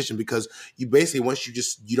competition because you basically once you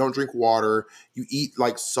don't drink water, you eat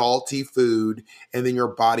like salty food, and then your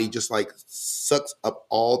body just like sucks up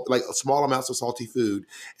all like small amounts of salty food,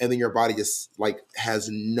 and then your body just like has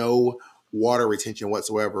no water retention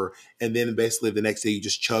whatsoever, and then basically the next day you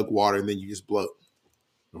just chug water and then you just bloat.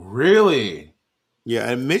 Really? Yeah,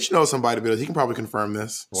 and Mitch knows some bodybuilders. He can probably confirm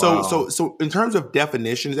this. Wow. So in terms of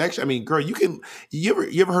definitions, actually, I mean, girl, you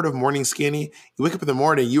ever heard of morning skinny? You wake up in the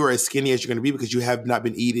morning, you are as skinny as you're going to be because you have not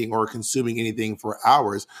been eating or consuming anything for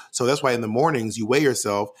hours. So that's why in the mornings you weigh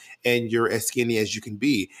yourself and you're as skinny as you can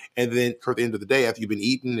be. And then toward the end of the day, after you've been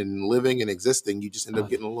eating and living and existing, you just end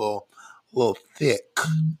up getting a little thick.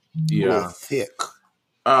 Yeah, a little thick.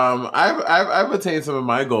 I've attained some of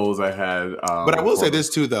my goals I had. But I will say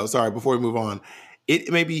this too, though. Sorry, before we move on.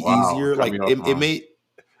 It may be easier, like it may.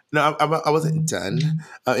 No, I wasn't done.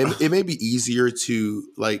 It may be easier to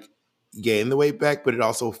like gain the weight back, but it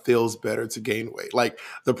also feels better to gain weight. Like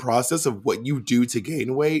the process of what you do to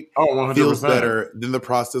gain weight 100%. Feels better than the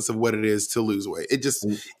process of what it is to lose weight. It just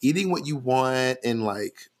eating what you want and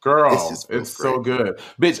like, girl, it's so good,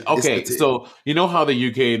 bitch. Okay, so you know how the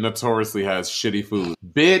UK notoriously has shitty food,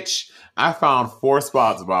 bitch. I found 4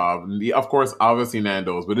 spots, Bob. Of course, obviously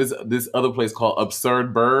Nando's, but this other place called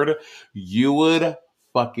Absurd Bird. You would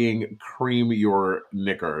fucking cream your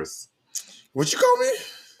knickers. What you call me?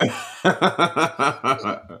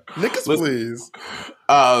 Knickers, please.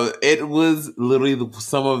 It was literally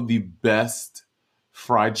some of the best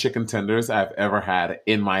fried chicken tenders I've ever had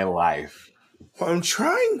in my life. Well, I'm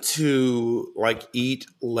trying to like eat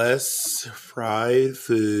less fried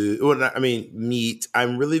food. Well, I mean meat.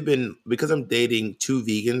 Because I'm dating 2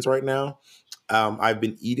 vegans right now. I've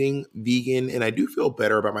been eating vegan, and I do feel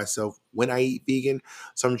better about myself when I eat vegan.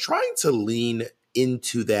 So I'm trying to lean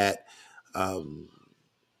into that,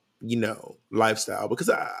 lifestyle because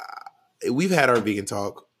we've had our vegan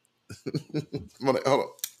talk. Hold on.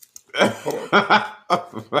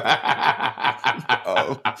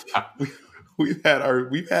 We've had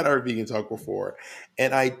our vegan talk before,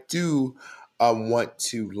 and I do want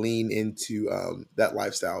to lean into that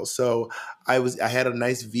lifestyle. So I had a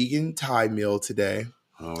nice vegan Thai meal today.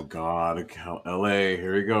 Oh God, LA!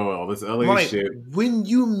 Here we go. All this LA shit. When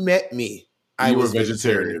you met me, I was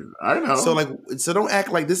vegetarian. I know. So don't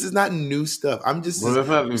act like this is not new stuff. I'm just that's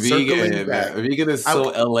not vegan. Back. Vegan is so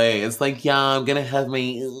LA. It's like, yeah, I'm gonna have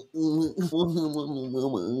my.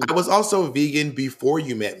 I was also vegan before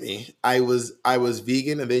you met me. I was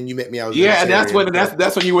vegan, and then you met me. I was and that's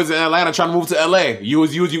when you was in Atlanta trying to move to LA. You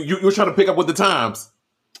were trying to pick up with the times.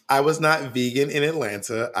 I was not vegan in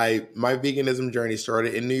Atlanta. My veganism journey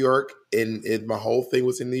started in New York, and my whole thing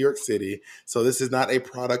was in New York City. So this is not a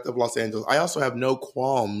product of Los Angeles. I also have no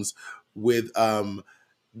qualms with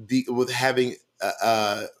with having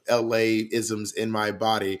LA isms in my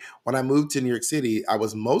body. When I moved to New York City, I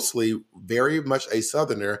was mostly very much a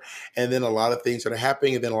Southerner, and then a lot of things started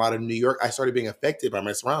happening, and then a lot of New York, I started being affected by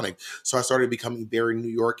my surroundings. So I started becoming very New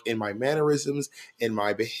York in my mannerisms, in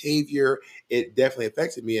my behavior. It definitely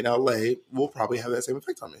affected me, and LA will probably have that same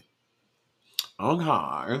effect on me.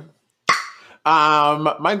 Okay.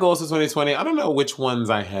 My goals for 2020, I don't know which ones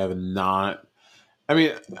I have not. I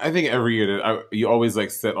mean, I think every year you always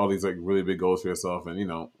like set all these like really big goals for yourself,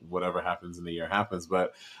 and whatever happens in the year happens.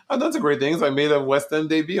 But I've done some great things. I made a West End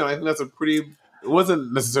debut, and I think that's it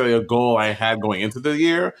wasn't necessarily a goal I had going into the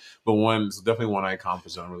year, but definitely one I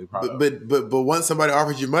accomplished. And I'm really proud of. But once somebody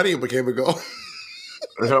offered you money, it became a goal.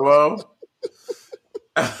 Hello.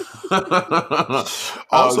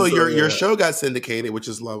 Also, your show got syndicated, which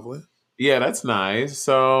is lovely. Yeah, that's nice.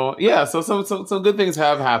 So yeah, so some good things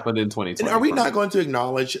have happened in 2020. And are we not going to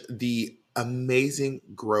acknowledge the amazing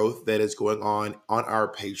growth that is going on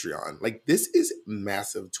our Patreon? Like, this is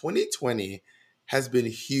massive. 2020 has been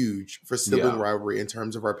huge for Sibling Rivalry in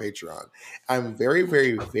terms of our Patreon. I'm very,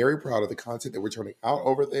 very, very proud of the content that we're turning out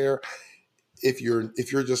over there. If you're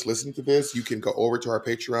just listening to this, you can go over to our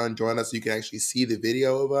Patreon, join us so you can actually see the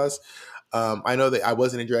video of us. I know that I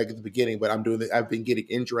wasn't in drag at the beginning, but I've been getting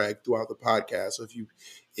in drag throughout the podcast. So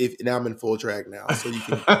if now I'm in full drag now, so you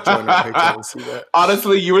can join our Patreon and see that.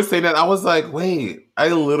 Honestly, you were saying that, I was like, wait,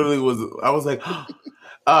 I was like,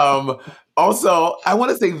 also, I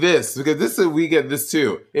want to say this, because we get this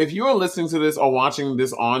too. If you are listening to this or watching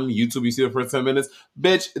this on YouTube, you see the first 10 minutes,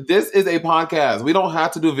 bitch, this is a podcast. We don't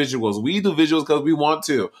have to do visuals. We do visuals because we want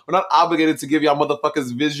to. We're not obligated to give y'all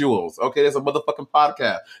motherfuckers visuals. Okay, it's a motherfucking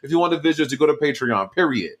podcast. If you want the visuals, you go to Patreon,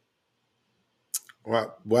 period.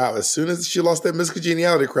 Wow. As soon as she lost that Miss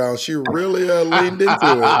Congeniality crown, she really leaned into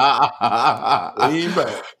it. Lean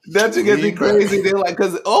back. That should get me crazy. They're like,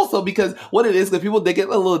 because what it is, because people, they get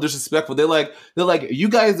a little disrespectful. They're like, you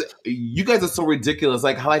guys are so ridiculous.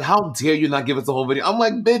 Like how dare you not give us the whole video? I'm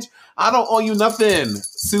like, bitch, I don't owe you nothing.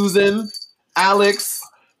 Susan, Alex,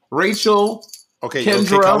 Rachel,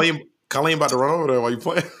 Kendra. Okay, Colleen about to run over there while you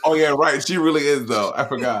playing. Oh yeah, right. She really is though. I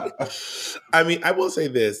forgot. I mean, I will say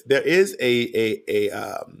this: there is a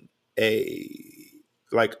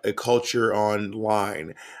culture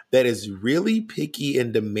online that is really picky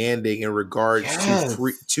and demanding in regards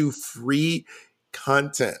to free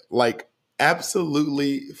content. Like,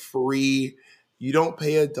 absolutely free. You don't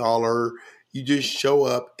pay $1. You just show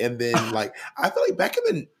up, and then like, I feel like back in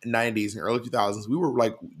the 90s and early 2000s, we were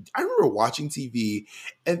like, I remember watching TV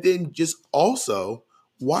and then just also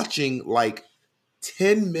watching like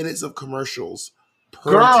 10 minutes of commercials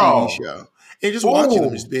per TV show, and just watching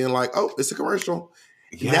them, just being like, oh, it's a commercial.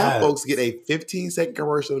 Yes. Now folks get a 15-second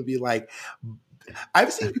commercial and be like,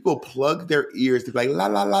 I've seen people plug their ears to be like, la,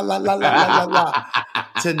 la, la, la, la, la, la, la, la,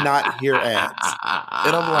 to not hear ads.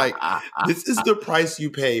 And I'm like, this is the price you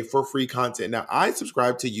pay for free content. Now, I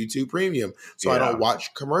subscribe to YouTube Premium, so I don't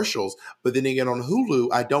watch commercials. But then again, on Hulu,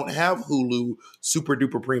 I don't have Hulu Super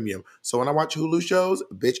Duper Premium. So when I watch Hulu shows,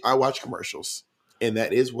 bitch, I watch commercials. And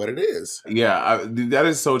that is what it is. Yeah, that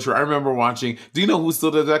is so true. I remember watching. Do you know who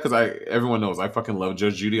still does that? Because everyone knows I fucking love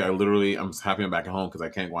Judge Judy. I'm happy I'm back at home because I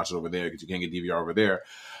can't watch it over there because you can't get DVR over there.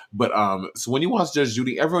 But so when you watch Judge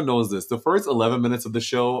Judy, everyone knows this. The first 11 minutes of the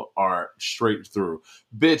show are straight through.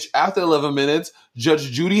 Bitch, after 11 minutes,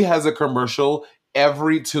 Judge Judy has a commercial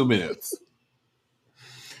every 2 minutes.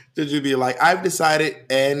 Did you be like, I've decided,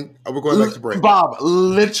 and we're going back to break? Bob,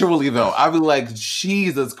 literally though, I'd be like,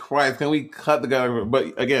 Jesus Christ, can we cut the guy?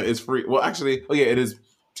 But again, it's free. Well, actually, it is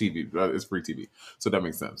TV. It's free TV, so that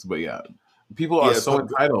makes sense. But yeah, people are so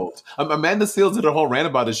entitled. Amanda Seales did a whole rant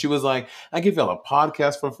about it. She was like, I give y'all a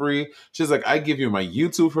podcast for free. She's like, I give you my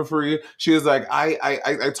YouTube for free. She was like,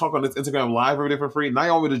 I talk on this Instagram Live every day for free. Now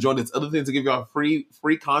you want me to join this other thing to give y'all free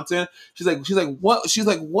content. She's like, what? She's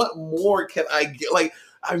like, what more can I get? Like,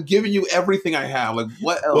 I'm giving you everything I have. Like,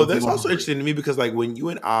 what else? Well, that's also interesting to me because, like, when you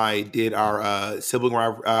and I did our sibling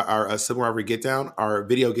rivalry get down, our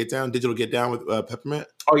video get down, digital get down with Peppermint.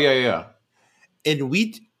 Oh yeah. And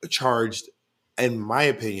we charged, in my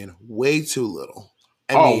opinion, way too little.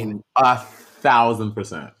 I mean,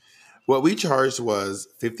 1,000%. What we charged was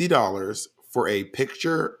 $50 for a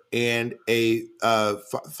picture and a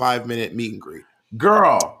 5-minute meet and greet.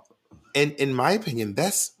 Girl, and in my opinion,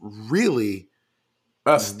 that's really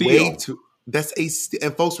a steal.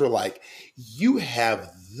 And folks were like, you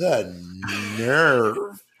have the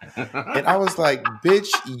nerve. And I was like, bitch,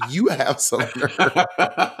 you have some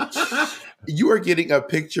nerve. You are getting a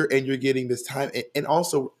picture and you're getting this time. And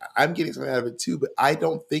also, I'm getting something out of it too, but I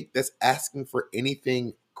don't think that's asking for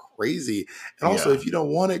anything crazy. And also, if you don't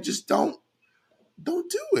want it, just don't do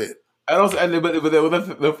it. And also, but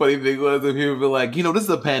the funny thing was, if people be like, this is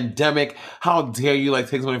a pandemic. How dare you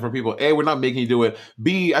take money from people? A, we're not making you do it.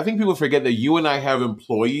 B, I think people forget that you and I have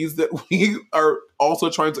employees that we are also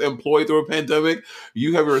trying to employ through a pandemic.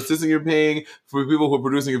 You have your assistant you're paying for people who are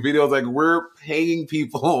producing your videos. Like, we're paying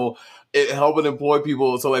people, helping employ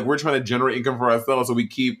people. So we're trying to generate income for ourselves.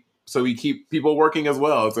 So we keep people working as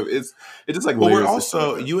well. So it's just Well, we're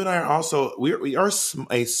also, you and I are also, we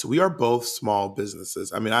are both small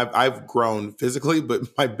businesses. I mean, I've grown physically, but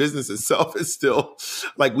my business itself is still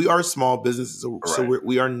we are small businesses. So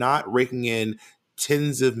we are not raking in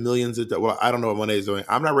tens of millions of dollars. Well, I don't know what Monet is doing.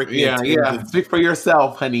 I'm not raking in. Speak for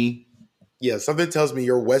yourself, honey. Yeah, something tells me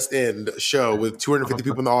your West End show with 250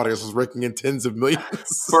 people in the audience was raking in tens of millions.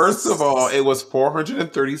 First of all, it was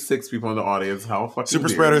 436 people in the audience. How fucking super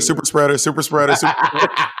spreader. So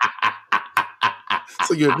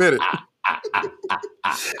you admit it.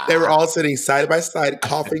 They were all sitting side by side,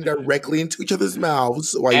 coughing directly into each other's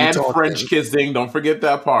mouths while you talking. French kissing. Don't forget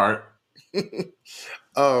that part.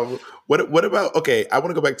 What about? Okay, I want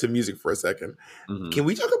to go back to music for a second. Mm-hmm. Can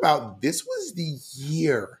we talk about this? Was the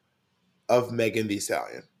year of Megan Thee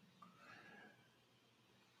Stallion?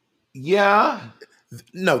 Yeah.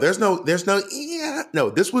 No, there's no yeah. No,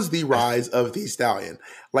 this was the rise of Thee Stallion.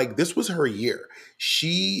 This was her year.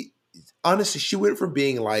 She honestly, she went from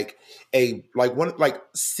being one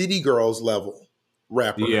City Girls level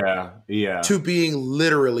rapper. Yeah. To being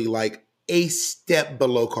literally a step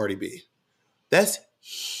below Cardi B. That's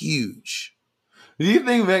huge. Do you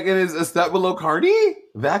think Megan is a step below Cardi?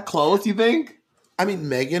 That close, you think? I mean,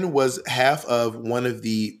 Megan was half of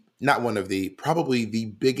probably the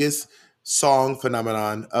biggest song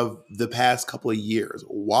phenomenon of the past couple of years.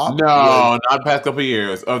 WAP. No, not past couple of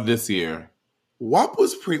years, of this year. WAP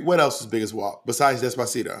was what else was big as WAP besides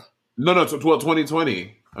Despacito? No,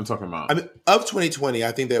 2020 I'm talking about. I mean, of 2020,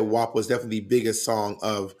 I think that WAP was definitely the biggest song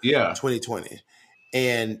of 2020.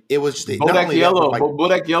 And it was just Bodak Yellow.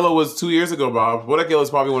 Bodak Yellow was 2 years ago, Bob. Bodak Yellow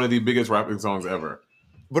is probably one of the biggest rapping songs ever.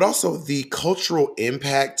 But also the cultural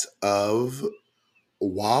impact of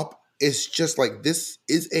WAP is just this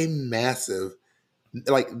is a massive,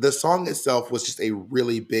 the song itself was just a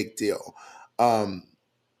really big deal.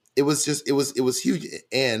 It was huge.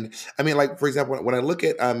 And I mean, for example, when I look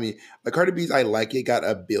at, Cardi B's I Like It got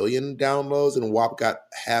 1 billion downloads and WAP got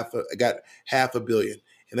half a billion.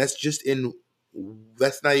 And that's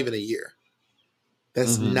not even a year.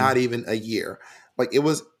 That's not even a year.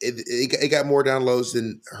 It got more downloads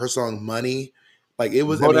than her song Money. It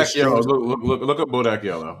was Bodak Yellow. Look at Bodak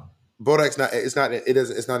Yellow. Bodak's not. It's not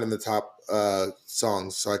in the top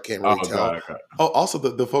songs, so I can't really tell. God. Oh, also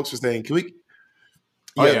the folks were saying, can we?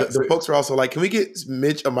 Yeah, the folks were also can we get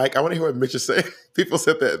Mitch a mic? I want to hear what Mitch is saying. People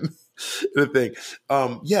said that in the thing.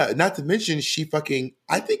 Not to mention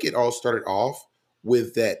I think it all started off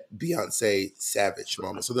with that Beyonce Savage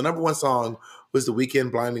moment. So the number one song was The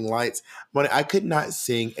Weeknd, Blinding Lights. But I could not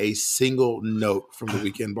sing a single note from The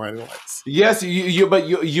Weeknd, Blinding Lights. Yes, but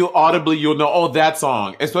you audibly you'll know that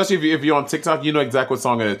song. Especially if you're on TikTok, you know exactly what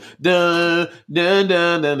song it is. Dun dun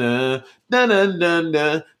dun dun dun dun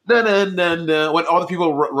dun dun dun. When all the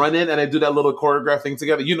people run in and they do that little choreograph thing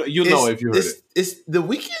together, you know if you heard it. It's The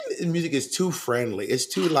Weeknd music is too friendly. It's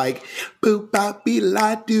too boop bop be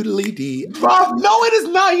la doodly dee. Bob, no, it is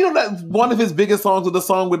not. You know that one of his biggest songs with the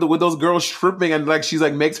song with those girls stripping and she's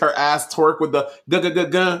makes her ass twerk with the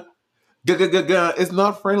ga. It's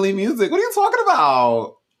not friendly music. What are you talking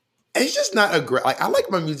about? It's just not a great. I like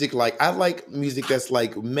my music. I like music that's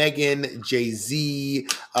Megan, Jay-Z,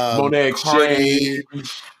 Monet Exchange.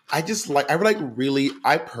 I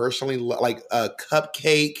personally like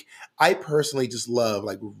Cupcake. I personally just love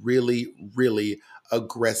really, really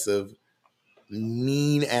aggressive,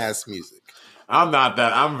 mean ass music. I'm not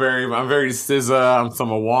that. I'm very SZA. I'm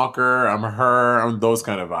Summer Walker. I'm her. I'm those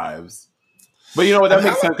kind of vibes. But you know what? That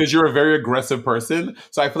makes sense because you're a very aggressive person.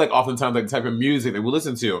 So I feel oftentimes the type of music that we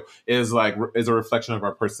listen to is a reflection of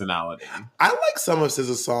our personality. I like some of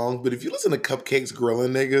SZA's songs, but if you listen to Cupcake's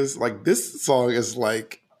Grilling Niggas, this song is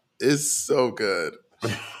so good.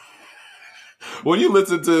 When you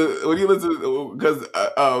listen, because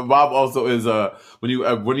Bob also is when you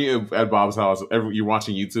at Bob's house, you're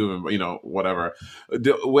watching YouTube and whatever.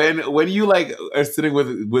 When you are sitting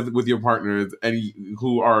with your partners and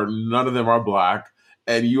who are none of them are black,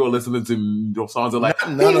 and you are listening to songs of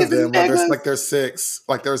none of them, there's six,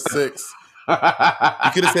 there's six. You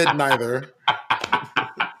could have said neither.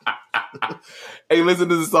 Hey, listen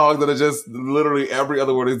to the songs that are just literally every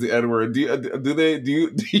other word is the N word. Do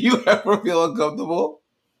you ever feel uncomfortable?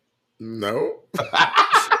 No.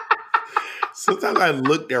 Sometimes I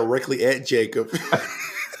look directly at Jacob.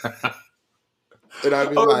 And I'd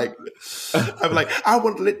be like, I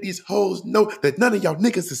want to let these hoes know that none of y'all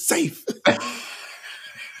niggas is safe.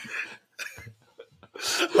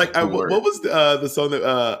 Like, what was the song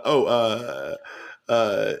that,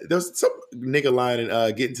 there was some nigga line in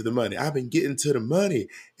Getting to the Money. I've been getting to the money.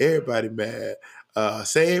 Everybody mad.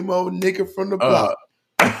 Same old nigga from the block.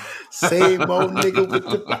 Same old nigga with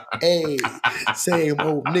the same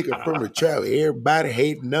old nigga from the trap. Everybody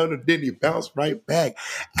hating on him, then he bounced right back.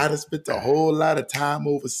 I done spent a whole lot of time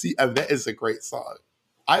overseas. I mean, that is a great song.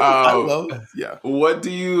 I love. Yeah. What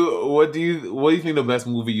do you think the best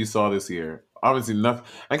movie you saw this year? Obviously, nothing.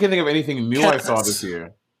 I can't think of anything new I saw this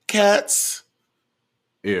year. Cats.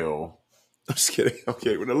 Ew. I'm just kidding.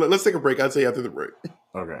 Okay, let's take a break. I'll tell you after the break.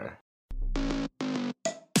 Okay.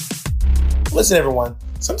 Listen, everyone,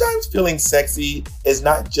 sometimes feeling sexy is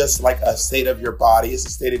not just like a state of your body, it's a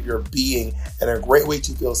state of your being. And a great way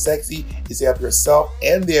to feel sexy is to help yourself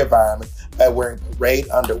and the environment by wearing Parade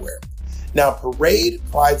underwear. Now, Parade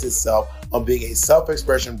prides itself on being a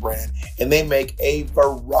self-expression brand, and they make a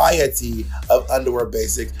variety of underwear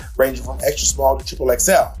basics ranging from extra small to triple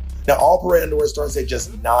XL. Now, all Parade underwear starts at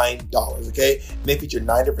just $9, okay? And they feature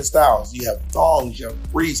 9 different styles. You have thongs, you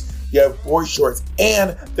have briefs, you have boy shorts,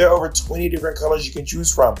 and there are over 20 different colors you can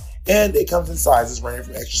choose from. And it comes in sizes ranging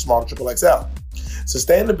from extra small to triple XL.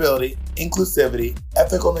 Sustainability, inclusivity,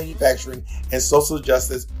 ethical manufacturing, and social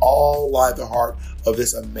justice all lie at the heart of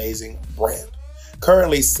this amazing brand.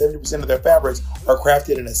 Currently, 70% of their fabrics are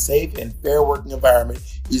crafted in a safe and fair working environment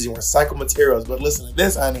using recycled materials. But listen to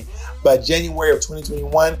this, honey. By January of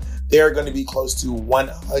 2021, they are going to be close to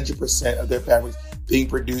 100% of their fabrics being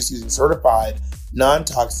produced using certified,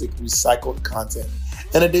 non-toxic, recycled content.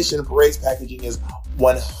 In addition, Parade's packaging is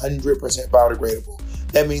 100% biodegradable.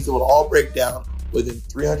 That means it will all break down within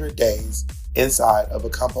 300 days inside of a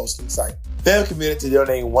composting site. They have committed to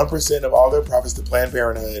donating 1% of all their profits to Planned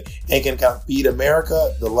Parenthood and can count Feed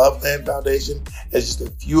America, the Loveland Foundation, as just a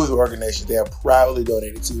few of the organizations they have proudly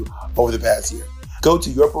donated to over the past year. Go to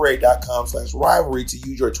yourparade.com/rivalry to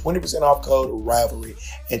use your 20% off code RIVALRY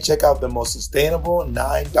and check out the most sustainable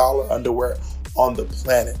 $9 underwear on the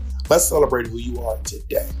planet. Let's celebrate who you are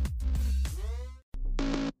today.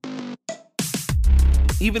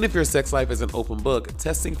 Even if your sex life is an open book,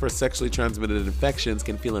 testing for sexually transmitted infections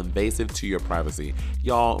can feel invasive to your privacy.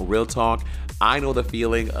 Y'all, real talk, I know the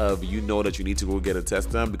feeling of you know that you need to go get a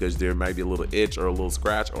test done because there might be a little itch or a little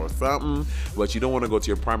scratch or something, but you don't want to go to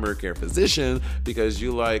your primary care physician because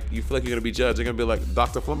you feel like you're going to be judged. They're going to be like,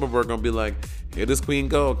 Dr. Flumberberg going to be like, here this queen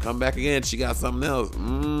go, come back again, she got something else.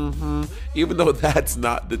 Even though that's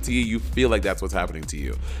not the tea, you feel like that's what's happening to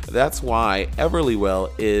you. That's why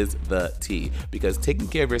Everlywell is the tea, because taking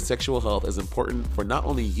care of your sexual health is important for not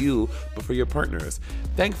only you, but for your partners.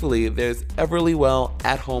 Thankfully, there's Everlywell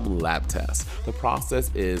at-home lab test. The process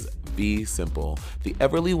is simple. The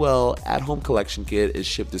Everlywell at-home collection kit is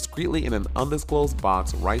shipped discreetly in an undisclosed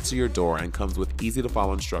box right to your door and comes with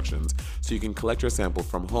easy-to-follow instructions so you can collect your sample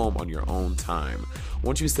from home on your own time.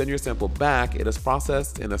 Once you send your sample back, it is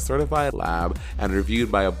processed in a certified lab and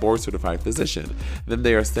reviewed by a board-certified physician. Then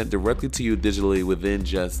they are sent directly to you digitally within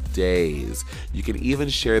just days. You can even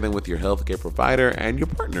share them with your healthcare provider and your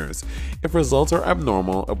partners. If results are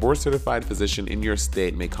abnormal, a board-certified physician in your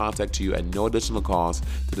state may contact you at no additional cost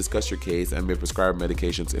to discuss your case and may prescribe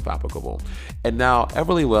medications if applicable. And now,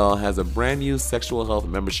 Everlywell has a brand new sexual health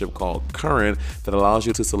membership called Current that allows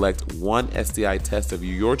you to select one STI test of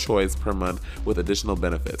your choice per month with additional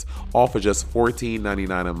benefits, all for just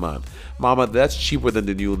 $14.99 a month. Mama, that's cheaper than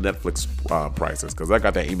the new Netflix prices, because I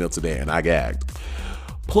got that email today and I gagged.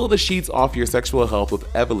 Pull the sheets off your sexual health with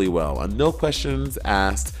Everlywell, and no questions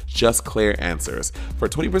asked, just clear answers. For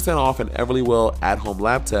 20% off an Everlywell at-home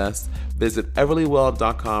lab test, visit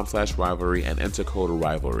everlywell.com/rivalry and enter code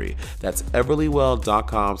RIVALRY. That's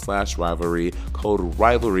everlywell.com/rivalry, code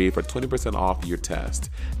RIVALRY for 20% off your test.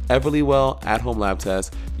 Everlywell at-home lab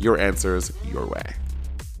test, your answers, your way.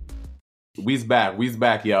 We's back,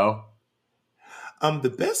 yo. The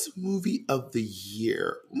best movie of the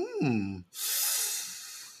year.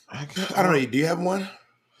 I don't know. Do you have one?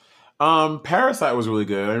 Parasite was really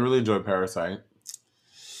good. I really enjoyed Parasite.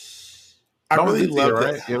 I really love it.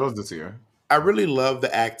 Right? It was this year. I really love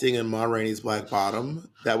the acting in Ma Rainey's Black Bottom.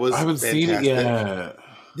 That was I haven't fantastic. seen it yet.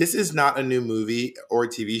 This is not a new movie or a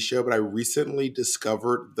TV show, but I recently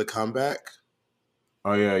discovered The Comeback.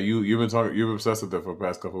 Oh yeah, you've been obsessed with it for the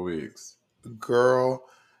past couple of weeks. Girl,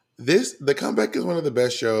 The Comeback is one of the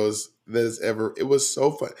best shows that has ever. It was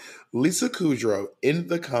so fun. Lisa Kudrow in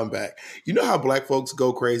The Comeback. You know how Black folks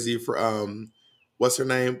go crazy for what's her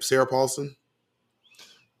name? Sarah Paulson.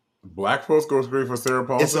 Black folks go scream for Sarah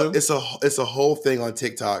Paulson. It's a whole thing on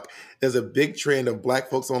TikTok. There's a big trend of black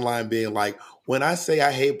folks online being like, when I say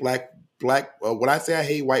I hate when I say I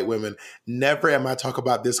hate white women, never am I talk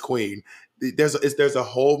about this queen. There's a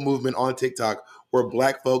whole movement on TikTok where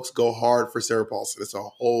black folks go hard for Sarah Paulson. It's a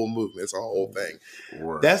whole movement. It's a whole thing.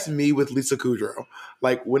 Word. That's me with Lisa Kudrow.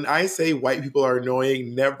 Like when I say white people are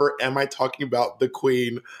annoying, never am I talking about the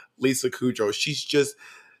queen, Lisa Kudrow. She's just,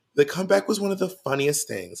 the comeback was one of the funniest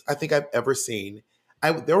things I think I've ever seen.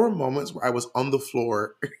 There were moments where I was on the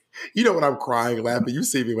floor. You know when I'm crying, laughing. You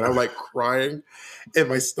see me when I'm like crying and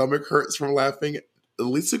my stomach hurts from laughing.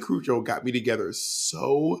 Lisa Kudrow got me together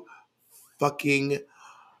so fucking...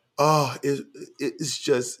 Oh, it's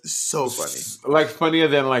just so funny. Like funnier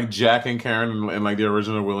than like Jack and Karen and like the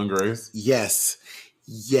original Will and Grace? Yes.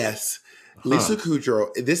 Lisa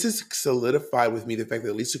Kudrow, this is solidified with me the fact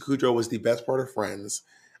that Lisa Kudrow was the best part of Friends.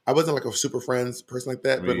 I wasn't like a super Friends person like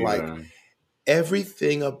that, but like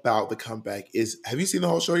everything about the comeback is... Have you seen the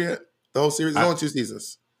whole show yet? The whole series? It's only 2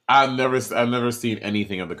 seasons. I've never seen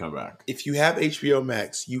anything of the comeback. If you have HBO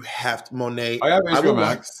Max, you have to... Monet. I have HBO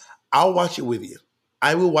Max. I'll watch it with you.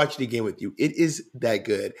 I will watch it again with you. It is that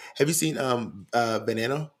good. Have you seen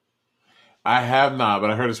Veneno? I have not, but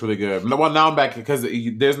I heard it's really good. Well, now I'm back because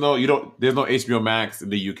there's no HBO Max in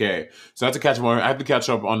the UK, so I have to catch more. I have to catch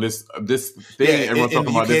up on this thing. Yeah, everyone's talking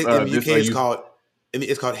about this. In the UK,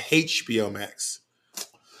 it's called HBO Max.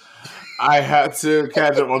 I had to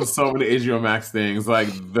catch up on so many HBO Max things, like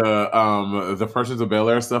the Persons of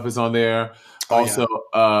Bel-Air stuff is on there. Also,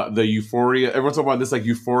 the Euphoria. Everyone's talking about this like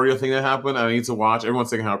Euphoria thing that happened. I need to watch. Everyone's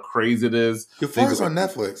saying how crazy it is. Euphoria's on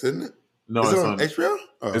Netflix, isn't it? No, it's on HBO.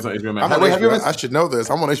 Oh. It's on HBO Max. I'm on HBO. I should know this.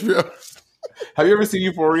 I'm on HBO. Have you ever seen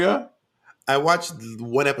Euphoria? I watched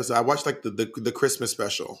one episode. I watched like the Christmas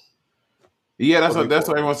special. Yeah, that's what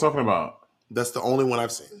everyone's talking about. That's the only one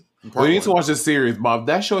I've seen. Well, you need to watch this series, Bob.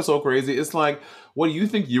 That show is so crazy. It's like, what do you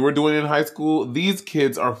think you were doing in high school? These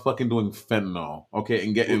kids are fucking doing fentanyl, okay,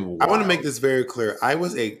 and getting wild. I want to make this very clear. I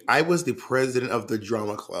was the president of the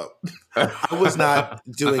drama club. I was not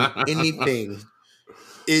doing anything.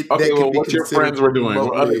 What your friends were doing,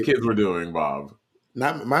 what other kids were doing, Bob?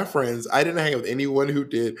 Not my friends. I didn't hang out with anyone who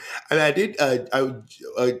did. I mean, I did.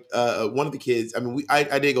 One of the kids. I mean,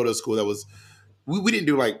 I did go to a school that was. We didn't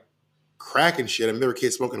do like crack and shit. I mean, there were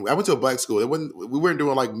kids smoking. I went to a black school. We weren't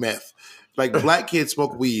doing like meth. Like black kids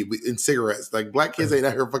smoke weed and cigarettes. Like black kids ain't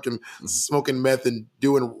out here fucking smoking meth and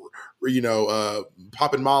doing,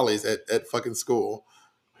 popping mollies at fucking school.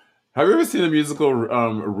 Have you ever seen the musical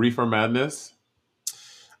Reefer Madness?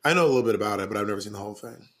 I know a little bit about it, but I've never seen the whole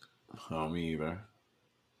thing. Oh, me either.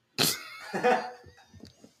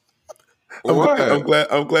 I'm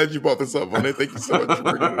glad you brought this up, man. Thank you so much for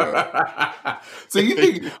bringing it up. So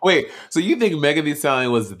you think Megan Thee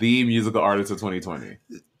Stallion was the musical artist of 2020?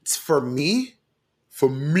 For me,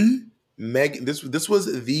 Megan, this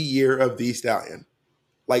was the year of Thee Stallion.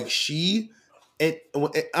 Like and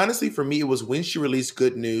honestly, for me, it was when she released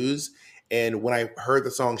Good News, and when I heard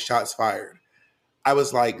the song Shots Fired, I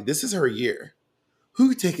was like, this is her year.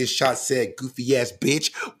 Who taking shots said, goofy ass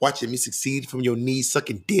bitch, watching me succeed from your knees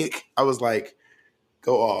sucking dick? I was like,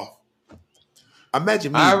 go off.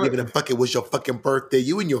 Imagine me giving a fuck it was your fucking birthday.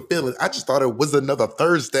 You and your feelings. I just thought it was another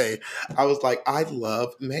Thursday. I was like, I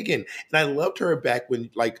love Megan. And I loved her back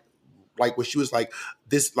when like when she was like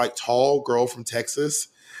this like tall girl from Texas.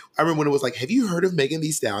 I remember when it was like, have you heard of Megan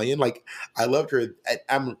Thee Stallion? Like, I loved her.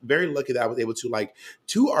 I'm very lucky that I was able to like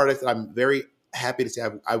 2 artists that I'm very happy to say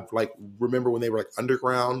I've like remember when they were like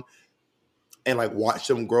underground and like watched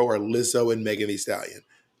them grow are Lizzo and Megan Thee Stallion.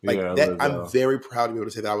 Like that, Lizzo. I'm very proud to be able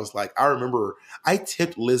to say that. I was like, I remember I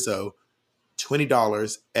tipped Lizzo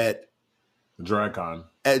 $20 at DragCon.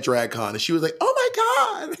 And she was like, "Oh my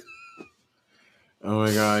god." Oh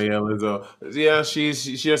my god, yeah, Lizzo. Yeah,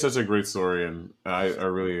 she has such a great story, and I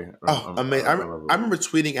really. I remember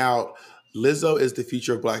tweeting out, "Lizzo is the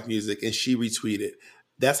future of Black music," and she retweeted.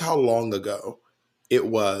 That's how long ago it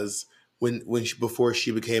was before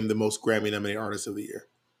she became the most Grammy-nominated artist of the year.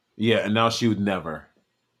 Yeah, and now she would never.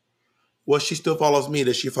 Well, she still follows me.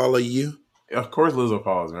 Does she follow you? Of course, Lizzo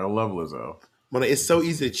follows me. I love Lizzo. Well, it's so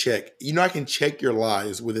easy to check. You know, I can check your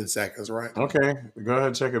lives within seconds, right? Okay, go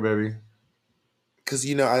ahead, check it, baby. Because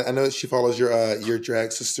I know that she follows your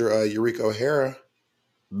drag sister Eureka O'Hara.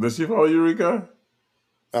 Does she follow Eureka?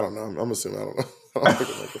 I don't know. I'm assuming. I don't know. I don't think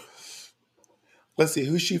it like it. Let's see,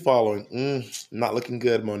 who's she following? Not looking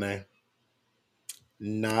good, Monet.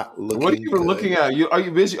 Not looking good. What are you even looking at? Are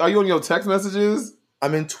you busy? Are you on your text messages?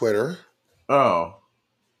 I'm in Twitter. Oh.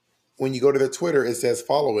 When you go to their Twitter, it says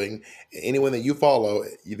following. Anyone that you follow,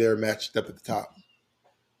 they're matched up at the top.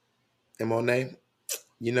 And Monet,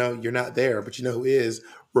 you know, you're not there, but you know who is?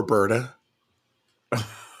 Roberta.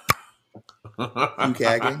 You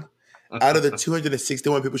gagging? Out of the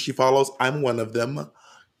 261 people she follows, I'm one of them.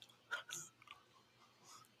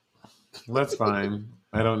 That's fine.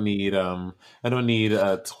 I don't need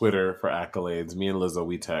Twitter for accolades. Me and Lizzo,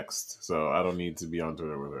 we text, so I don't need to be on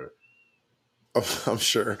Twitter with her. I'm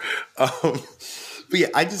sure. But yeah,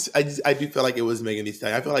 I do feel like it was Megan Thee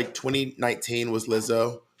Stallion. I feel like 2019 was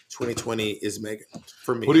Lizzo. 2020 is Megan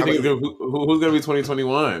for me. Who do you think? Who's going to be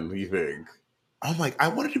 2021? You think? I'm like, I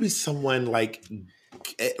wanted to be someone like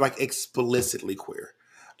explicitly queer.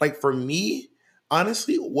 Like for me,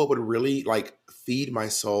 honestly, what would really like feed my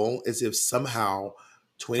soul is if somehow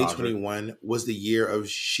 2021 was the year of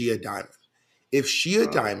Shia Diamond. If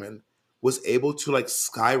Shia Diamond was able to like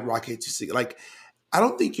skyrocket to see, like, I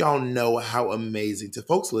don't think y'all know how amazing, to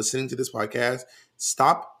folks listening to this podcast,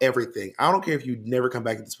 stop everything. I don't care if you never come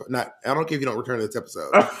back to this. I don't care if you don't return to this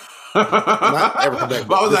episode. Not ever come back.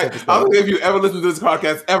 But I was like, I don't care if you ever listen to this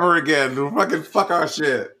podcast ever again. Fucking fuck our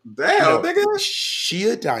shit. Damn, nigga.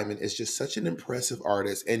 Shia Diamond is just such an impressive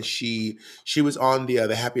artist, and she was on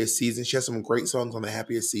the Happiest Season. She has some great songs on the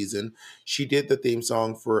Happiest Season. She did the theme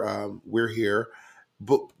song for We're Here,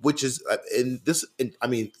 but which is I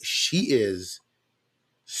mean, she is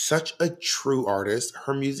such a true artist.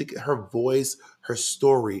 Her music, her voice, her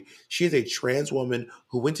story. She is a trans woman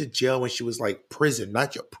who went to jail when she was like prison,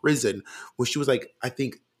 not your prison, when she was like, I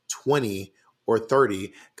think 20 or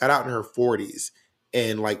 30, got out in her 40s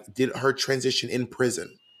and like did her transition in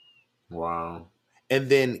prison. Wow. And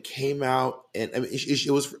then came out and I mean,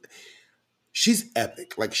 she's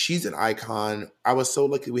epic. Like she's an icon. I was so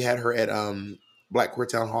lucky we had her at Black Queer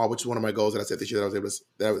Town Hall, which is one of my goals that I said this year that I was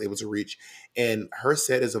able to reach. And her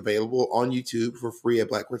set is available on YouTube for free at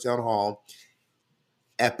Black Queer Town Hall.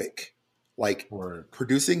 Epic. Like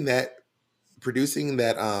producing that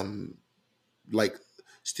like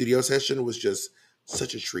studio session was just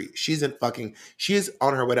such a treat. She is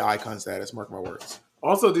on her way to icon status, mark my words.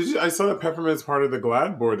 Also, I saw that Peppermint's part of the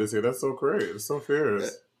GLAAD board this year. That's so great. It's so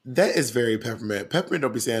fierce. That is very Peppermint. Peppermint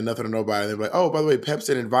don't be saying nothing to nobody. They're like, oh, by the way, Pep's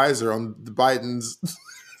an advisor on the Biden's.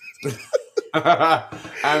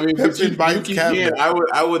 I mean, Pep's in Biden's cabinet.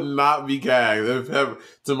 I would not be gagged if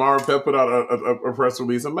tomorrow Pep put out a press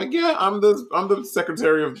release. I'm like, yeah, I'm the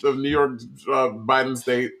Secretary of New York Biden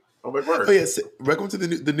State. I'm like, word. Oh yes, welcome to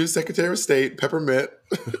the new Secretary of State, Peppermint.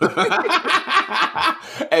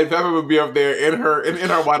 And Pepper would be up there in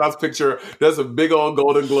her White House picture. There's a big old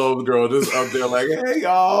Golden Globe girl just up there like, hey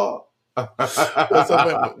y'all.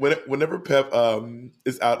 Whenever Pep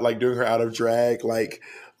is out like doing her out of drag like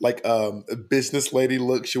a business lady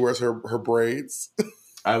look, she wears her braids.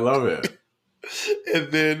 I love it.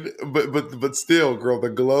 And then, but still, girl,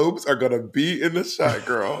 the globes are gonna be in the shot,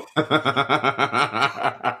 girl.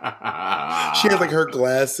 She has like her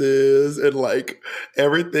glasses and like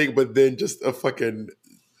everything, but then just a fucking.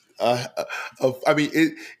 I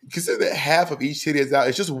mean, consider that half of each titty is out.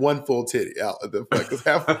 It's just one full titty out at the fuck.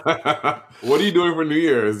 Half. What are you doing for New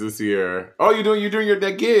Year's this year? Oh, you're doing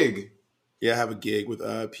that gig. Yeah, I have a gig with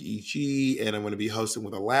PEG, and I'm going to be hosting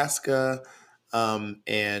with Alaska.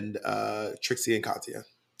 And Trixie and Katya,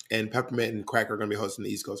 and Peppermint and Cracker are going to be hosting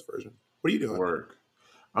the East Coast version. What are you doing? Work.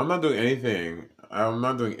 I'm not doing anything. I'm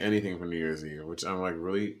not doing anything for New Year's Eve, which I'm like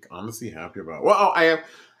really honestly happy about. Well, I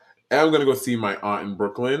am going to go see my aunt in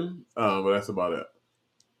Brooklyn, but that's about it.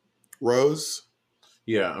 Rose?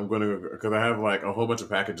 Yeah, I'm going to go because I have like a whole bunch of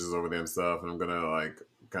packages over there and stuff, and I'm going to like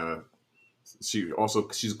kind of.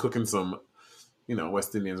 She's cooking some. You know,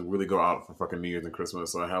 West Indians really go out for fucking New Year's and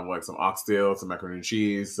Christmas. So I have like some oxtail, some macaroni and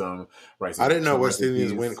cheese, some rice. I didn't know West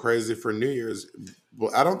Indians went crazy for New Year's.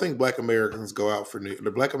 Well, I don't think Black Americans go out for New Year's.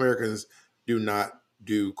 The Black Americans do not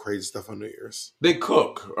do crazy stuff on New Year's. They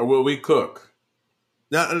cook, or will we cook?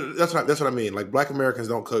 No, that's what I mean. Like Black Americans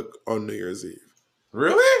don't cook on New Year's Eve.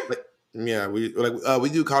 Really? Like, yeah, we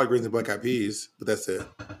do collard greens and black eyed peas, but that's it.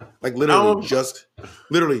 Like literally just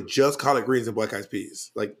collard greens and black eyed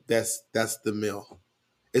peas. Like that's the meal.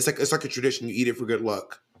 It's like a tradition. You eat it for good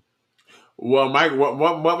luck. Well,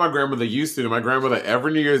 what my grandmother used to do. My grandmother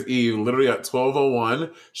every New Year's Eve, literally at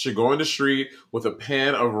 12:01, she'd go in the street with a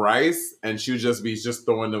pan of rice, and she would just be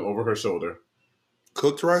throwing them over her shoulder.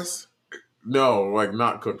 Cooked rice? No, like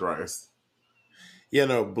not cooked rice. Yeah,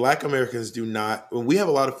 no, Black Americans do not. We have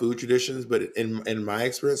a lot of food traditions, but in my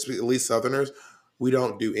experience, at least Southerners, we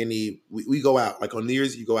don't do any. We go out like on New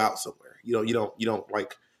Year's. You go out somewhere. You don't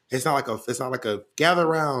like. It's not like a gather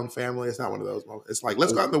around family. It's not one of those moments. It's like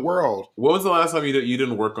let's go out in the world. What was the last time you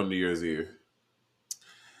didn't work on New Year's Eve?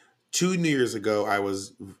 2 New Years ago, I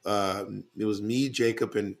was it was me,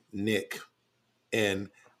 Jacob, and Nick, and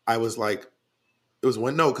I was like, it was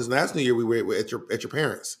one no because last New Year we were at your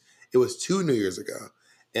parents. It was 2 New Years ago,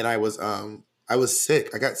 and I was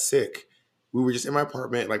sick. I got sick. We were just in my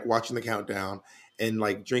apartment, like watching the countdown and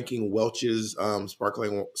like drinking Welch's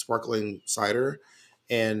sparkling cider,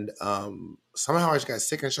 and somehow I just got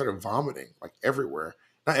sick and I started vomiting like everywhere.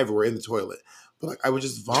 Not everywhere in the toilet, but like I was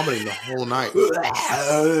just vomiting the whole night.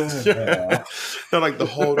 No, like the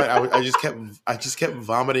whole night, I just kept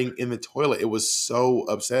vomiting in the toilet. It was so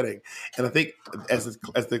upsetting, and I think as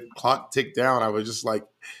the clock ticked down, I was just like,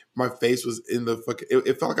 my face was in the fucking.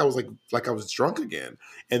 It felt like I was like I was drunk again.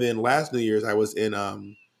 And then last New Year's, I was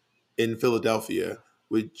in Philadelphia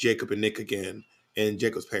with Jacob and Nick again, and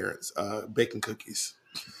Jacob's parents baking cookies.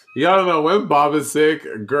 Y'all know when Bob is sick,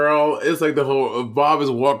 girl, it's like the whole Bob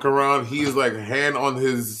is walking around, he's like hand on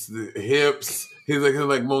his hips. He's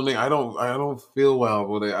like Monet, I don't feel well,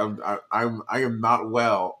 Monet. I am not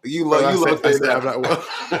well. You love saying that. I'm not well.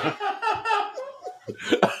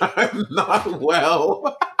 I'm not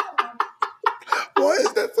well. Why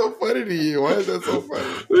is that so funny to you? Why is that so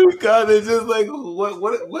funny? Because it's just like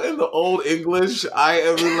what in the old English? I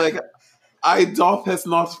am like I doth has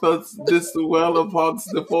not felt this well upon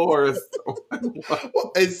the forest.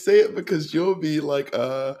 Well, I say it because you'll be like,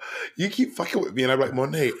 you keep fucking with me, and I'm like,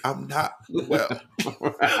 Monet, I'm not well.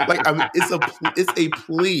 Like, it's a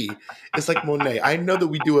plea. It's like, Monet, I know that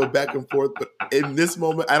we do a back and forth, but in this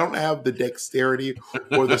moment, I don't have the dexterity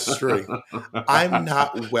or the strength. I'm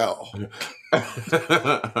not well.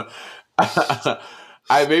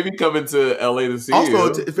 I may be coming to LA to see you.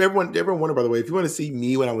 Also, if everyone wonder, by the way, if you want to see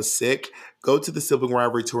me when I was sick, go to the Sibling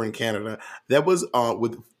Rivalry Tour in Canada. That was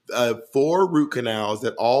with 4 root canals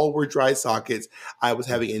that all were dry sockets. I was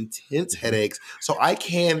having intense headaches, so I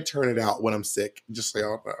can turn it out when I'm sick. Just so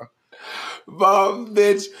y'all know. Mom,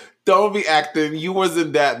 bitch, don't be acting. You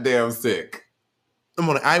wasn't that damn sick.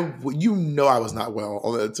 I was not well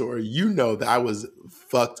on that tour. You know that I was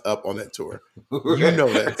fucked up on that tour. You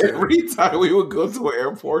know that too. Every time we would go to an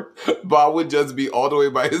airport, Bob would just be all the way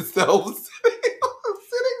by himself, sitting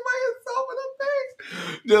by himself in a thing,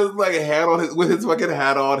 just like hat on with his fucking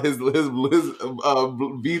hat on, his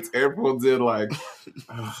Beats earphones in, like.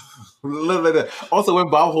 Also, when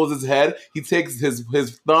Bob holds his head, he takes his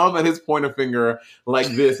thumb and his pointer finger like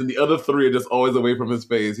this, and the other 3 are just always away from his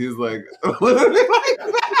face. He's like literally like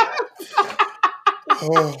that.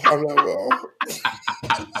 Oh, I'm not well.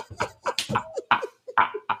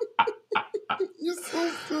 You're so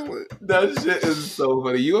silly. That shit is so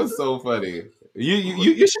funny. You are so funny.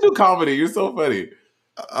 You should do comedy. You're so funny.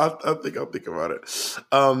 I think I'll think about it.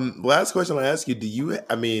 Last question I'll ask you: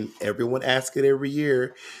 everyone asks it every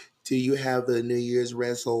year. Do you have a New Year's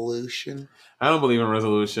resolution? I don't believe in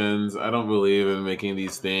resolutions. I don't believe in making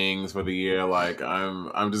these things for the year. Like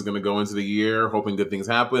I'm just gonna go into the year hoping good things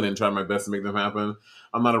happen and try my best to make them happen.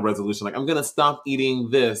 I'm not a resolution. Like I'm gonna stop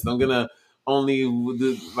eating this. I'm gonna only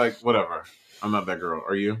like whatever. I'm not that girl.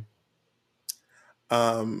 Are you?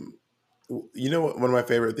 You know what? One of my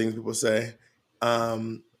favorite things people say.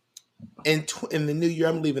 In the new year,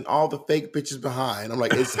 I'm leaving all the fake bitches behind. I'm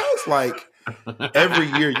like, it sounds like every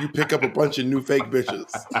year you pick up a bunch of new fake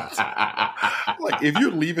bitches. Like, if you're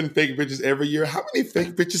leaving fake bitches every year, how many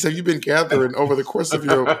fake bitches have you been gathering over the course of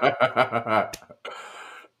your...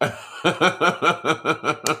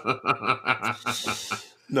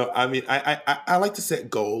 No, I like to set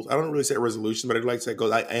goals. I don't really set resolutions, but I like to set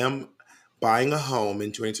goals. I am buying a home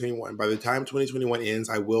in 2021. By the time 2021 ends,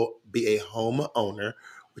 I will be a home owner,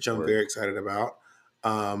 which I'm very excited about.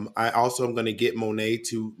 I also am going to get Monet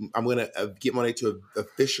to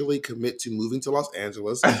officially commit to moving to Los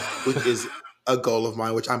Angeles, which is a goal of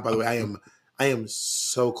mine. Which by the way, I am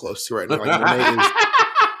so close to right now. Like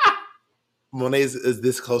Monet is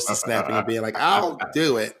this close to snapping and being like, I'll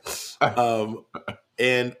do it.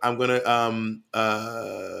 And I'm gonna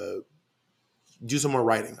do some more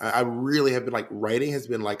writing. I really have been like writing has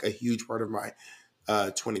been like a huge part of my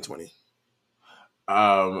 2020.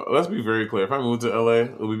 Let's be very clear. If I move to LA,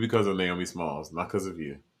 it'll be because of Naomi Smalls, not because of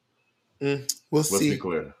you. We'll see. Let's be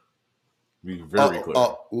clear. Be very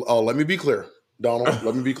clear. Let me be clear, Donald.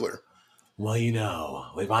 Let me be clear. Well,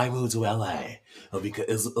 if I move to LA, it'll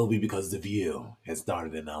be because the View has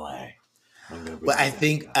started in LA. Well, I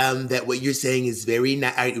think that what you're saying is very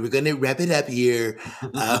nice. All right, we're going to wrap it up here.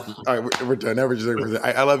 All right, we're done. I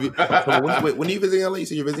love you. When are you visiting LA? You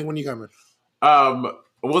said you're visiting. When are you coming?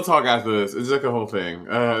 We'll talk after this. It's like a whole thing.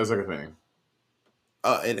 It's like a thing.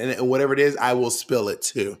 And whatever it is, I will spill it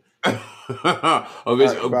too.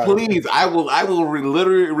 Please, I will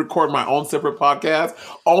literally record my own separate podcast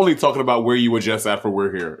only talking about where you were just at for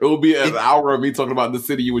We're Here. It will be an hour of me talking about the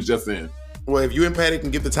city you were just in. Well, if you and Patty can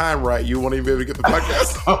get the time right, you won't even be able to get the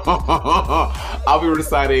podcast. I'll be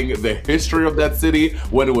reciting the history of that city,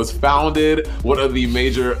 when it was founded, what are the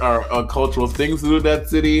major cultural things to do with that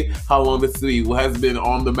city, how long the city has been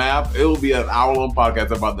on the map. It will be an hour-long podcast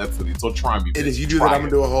about that city. So try me. And if you do that, I'm going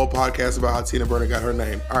to do a whole podcast about how Tina Burner got her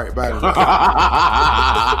name. All right, bye.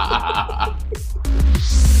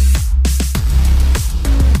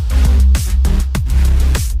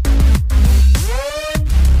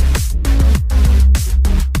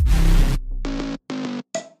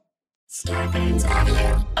 Starbane's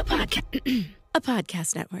Audio, a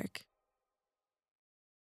podcast network.